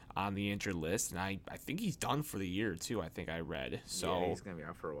Madrigal on the injured list, and I think he's done for the year too. I think I read. So yeah, he's gonna be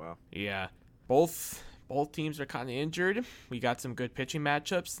out for a while. Yeah, both teams are kind of injured. We got some good pitching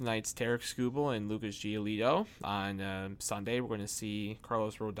matchups. Tonight's Tarek Skubal and Lucas Giolito. On Sunday, we're going to see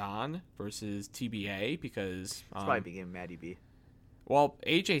Carlos Rodon versus TBA because It's probably be getting Matty B. well,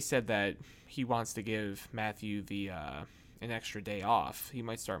 AJ said that he wants to give Matthew the an extra day off. He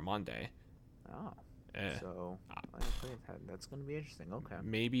might start Monday. Oh. So that's going to be interesting. Okay.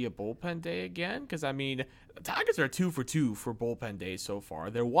 Maybe a bullpen day again, because I mean, the Tigers are 2 for 2 for bullpen days so far.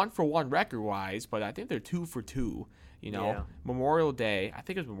 They're 1 for 1 record wise, but I think they're 2 for 2. You know, Yeah. Memorial Day. I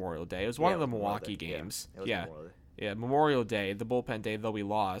think it was Memorial Day. It was one of the Milwaukee Day. games. Yeah. It was Yeah, Memorial Day. yeah. Memorial Day, the bullpen day. Though we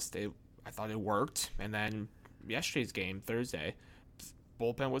lost, I thought it worked. And then yesterday's game, Thursday,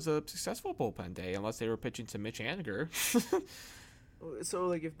 bullpen was a successful bullpen day, unless they were pitching to Mitch Haniger. So,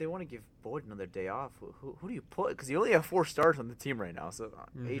 like, if they want to give Boyd another day off, who do you put? Because you only have 4 stars on the team right now. So,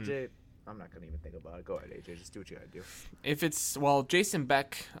 AJ, I'm not going to even think about it. Go ahead, AJ. Just do what you got to do. If it's, well, Jason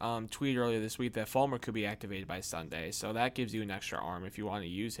Beck tweeted earlier this week that Fulmer could be activated by Sunday, so that gives you an extra arm if you want to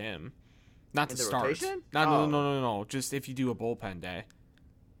use him. Not to In the start. rotation? No. Just if you do a bullpen day.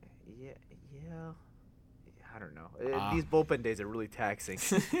 Yeah. I don't know. These bullpen days are really taxing.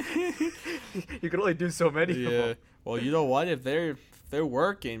 You can only do so many of them. Well, you know what? If they're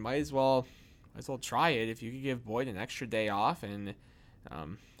working, might as well try it. If you could give Boyd an extra day off and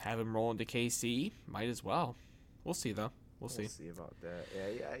have him roll into KC, might as well. We'll see though. We'll see about that.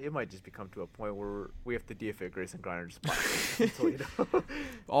 Yeah. It might just become to a point where we have to DFA Grayson Griner spot.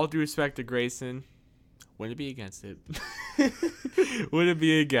 All due respect to Grayson, wouldn't be against it. Wouldn't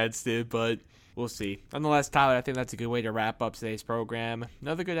be against it, but we'll see. Nonetheless, Tyler, I think that's a good way to wrap up today's program.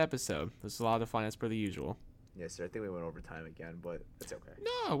 Another good episode. This was a lot of fun as per the usual. Yes, sir. I think we went over time again, but it's okay.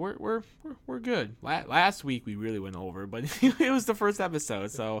 No, we're good. Last week we really went over, but it was the first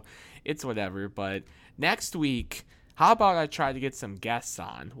episode, so it's whatever. But next week, how about I try to get some guests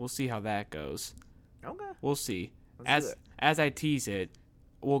on? We'll see how that goes. Okay. We'll see. Let's do As I tease it,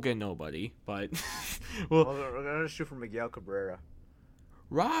 we'll get nobody, but we're gonna shoot for Miguel Cabrera.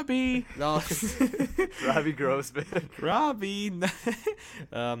 Robbie. No. Robbie Grossman. Robbie.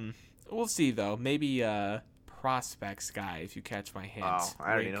 We'll see though. Maybe prospects guy, if you catch my hint. Oh,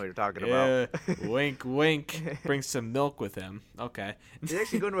 I already know what you're talking about. Wink, wink. Bring some milk with him. Okay. He's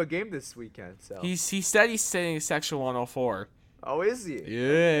actually going to a game this weekend. So He said he's sitting section 104. Oh, is he?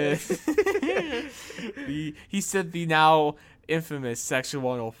 Yeah. he said the now infamous section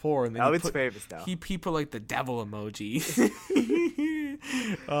 104, and then it's famous now. He put like the devil emoji.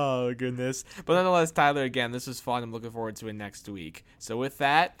 Oh goodness. But nonetheless, Tyler, again, this was fun. I'm looking forward to it next week. So with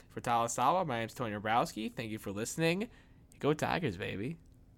that, for Tyler Sawa, my name's Tony Obrowski. Thank you for listening. Go Tigers, baby.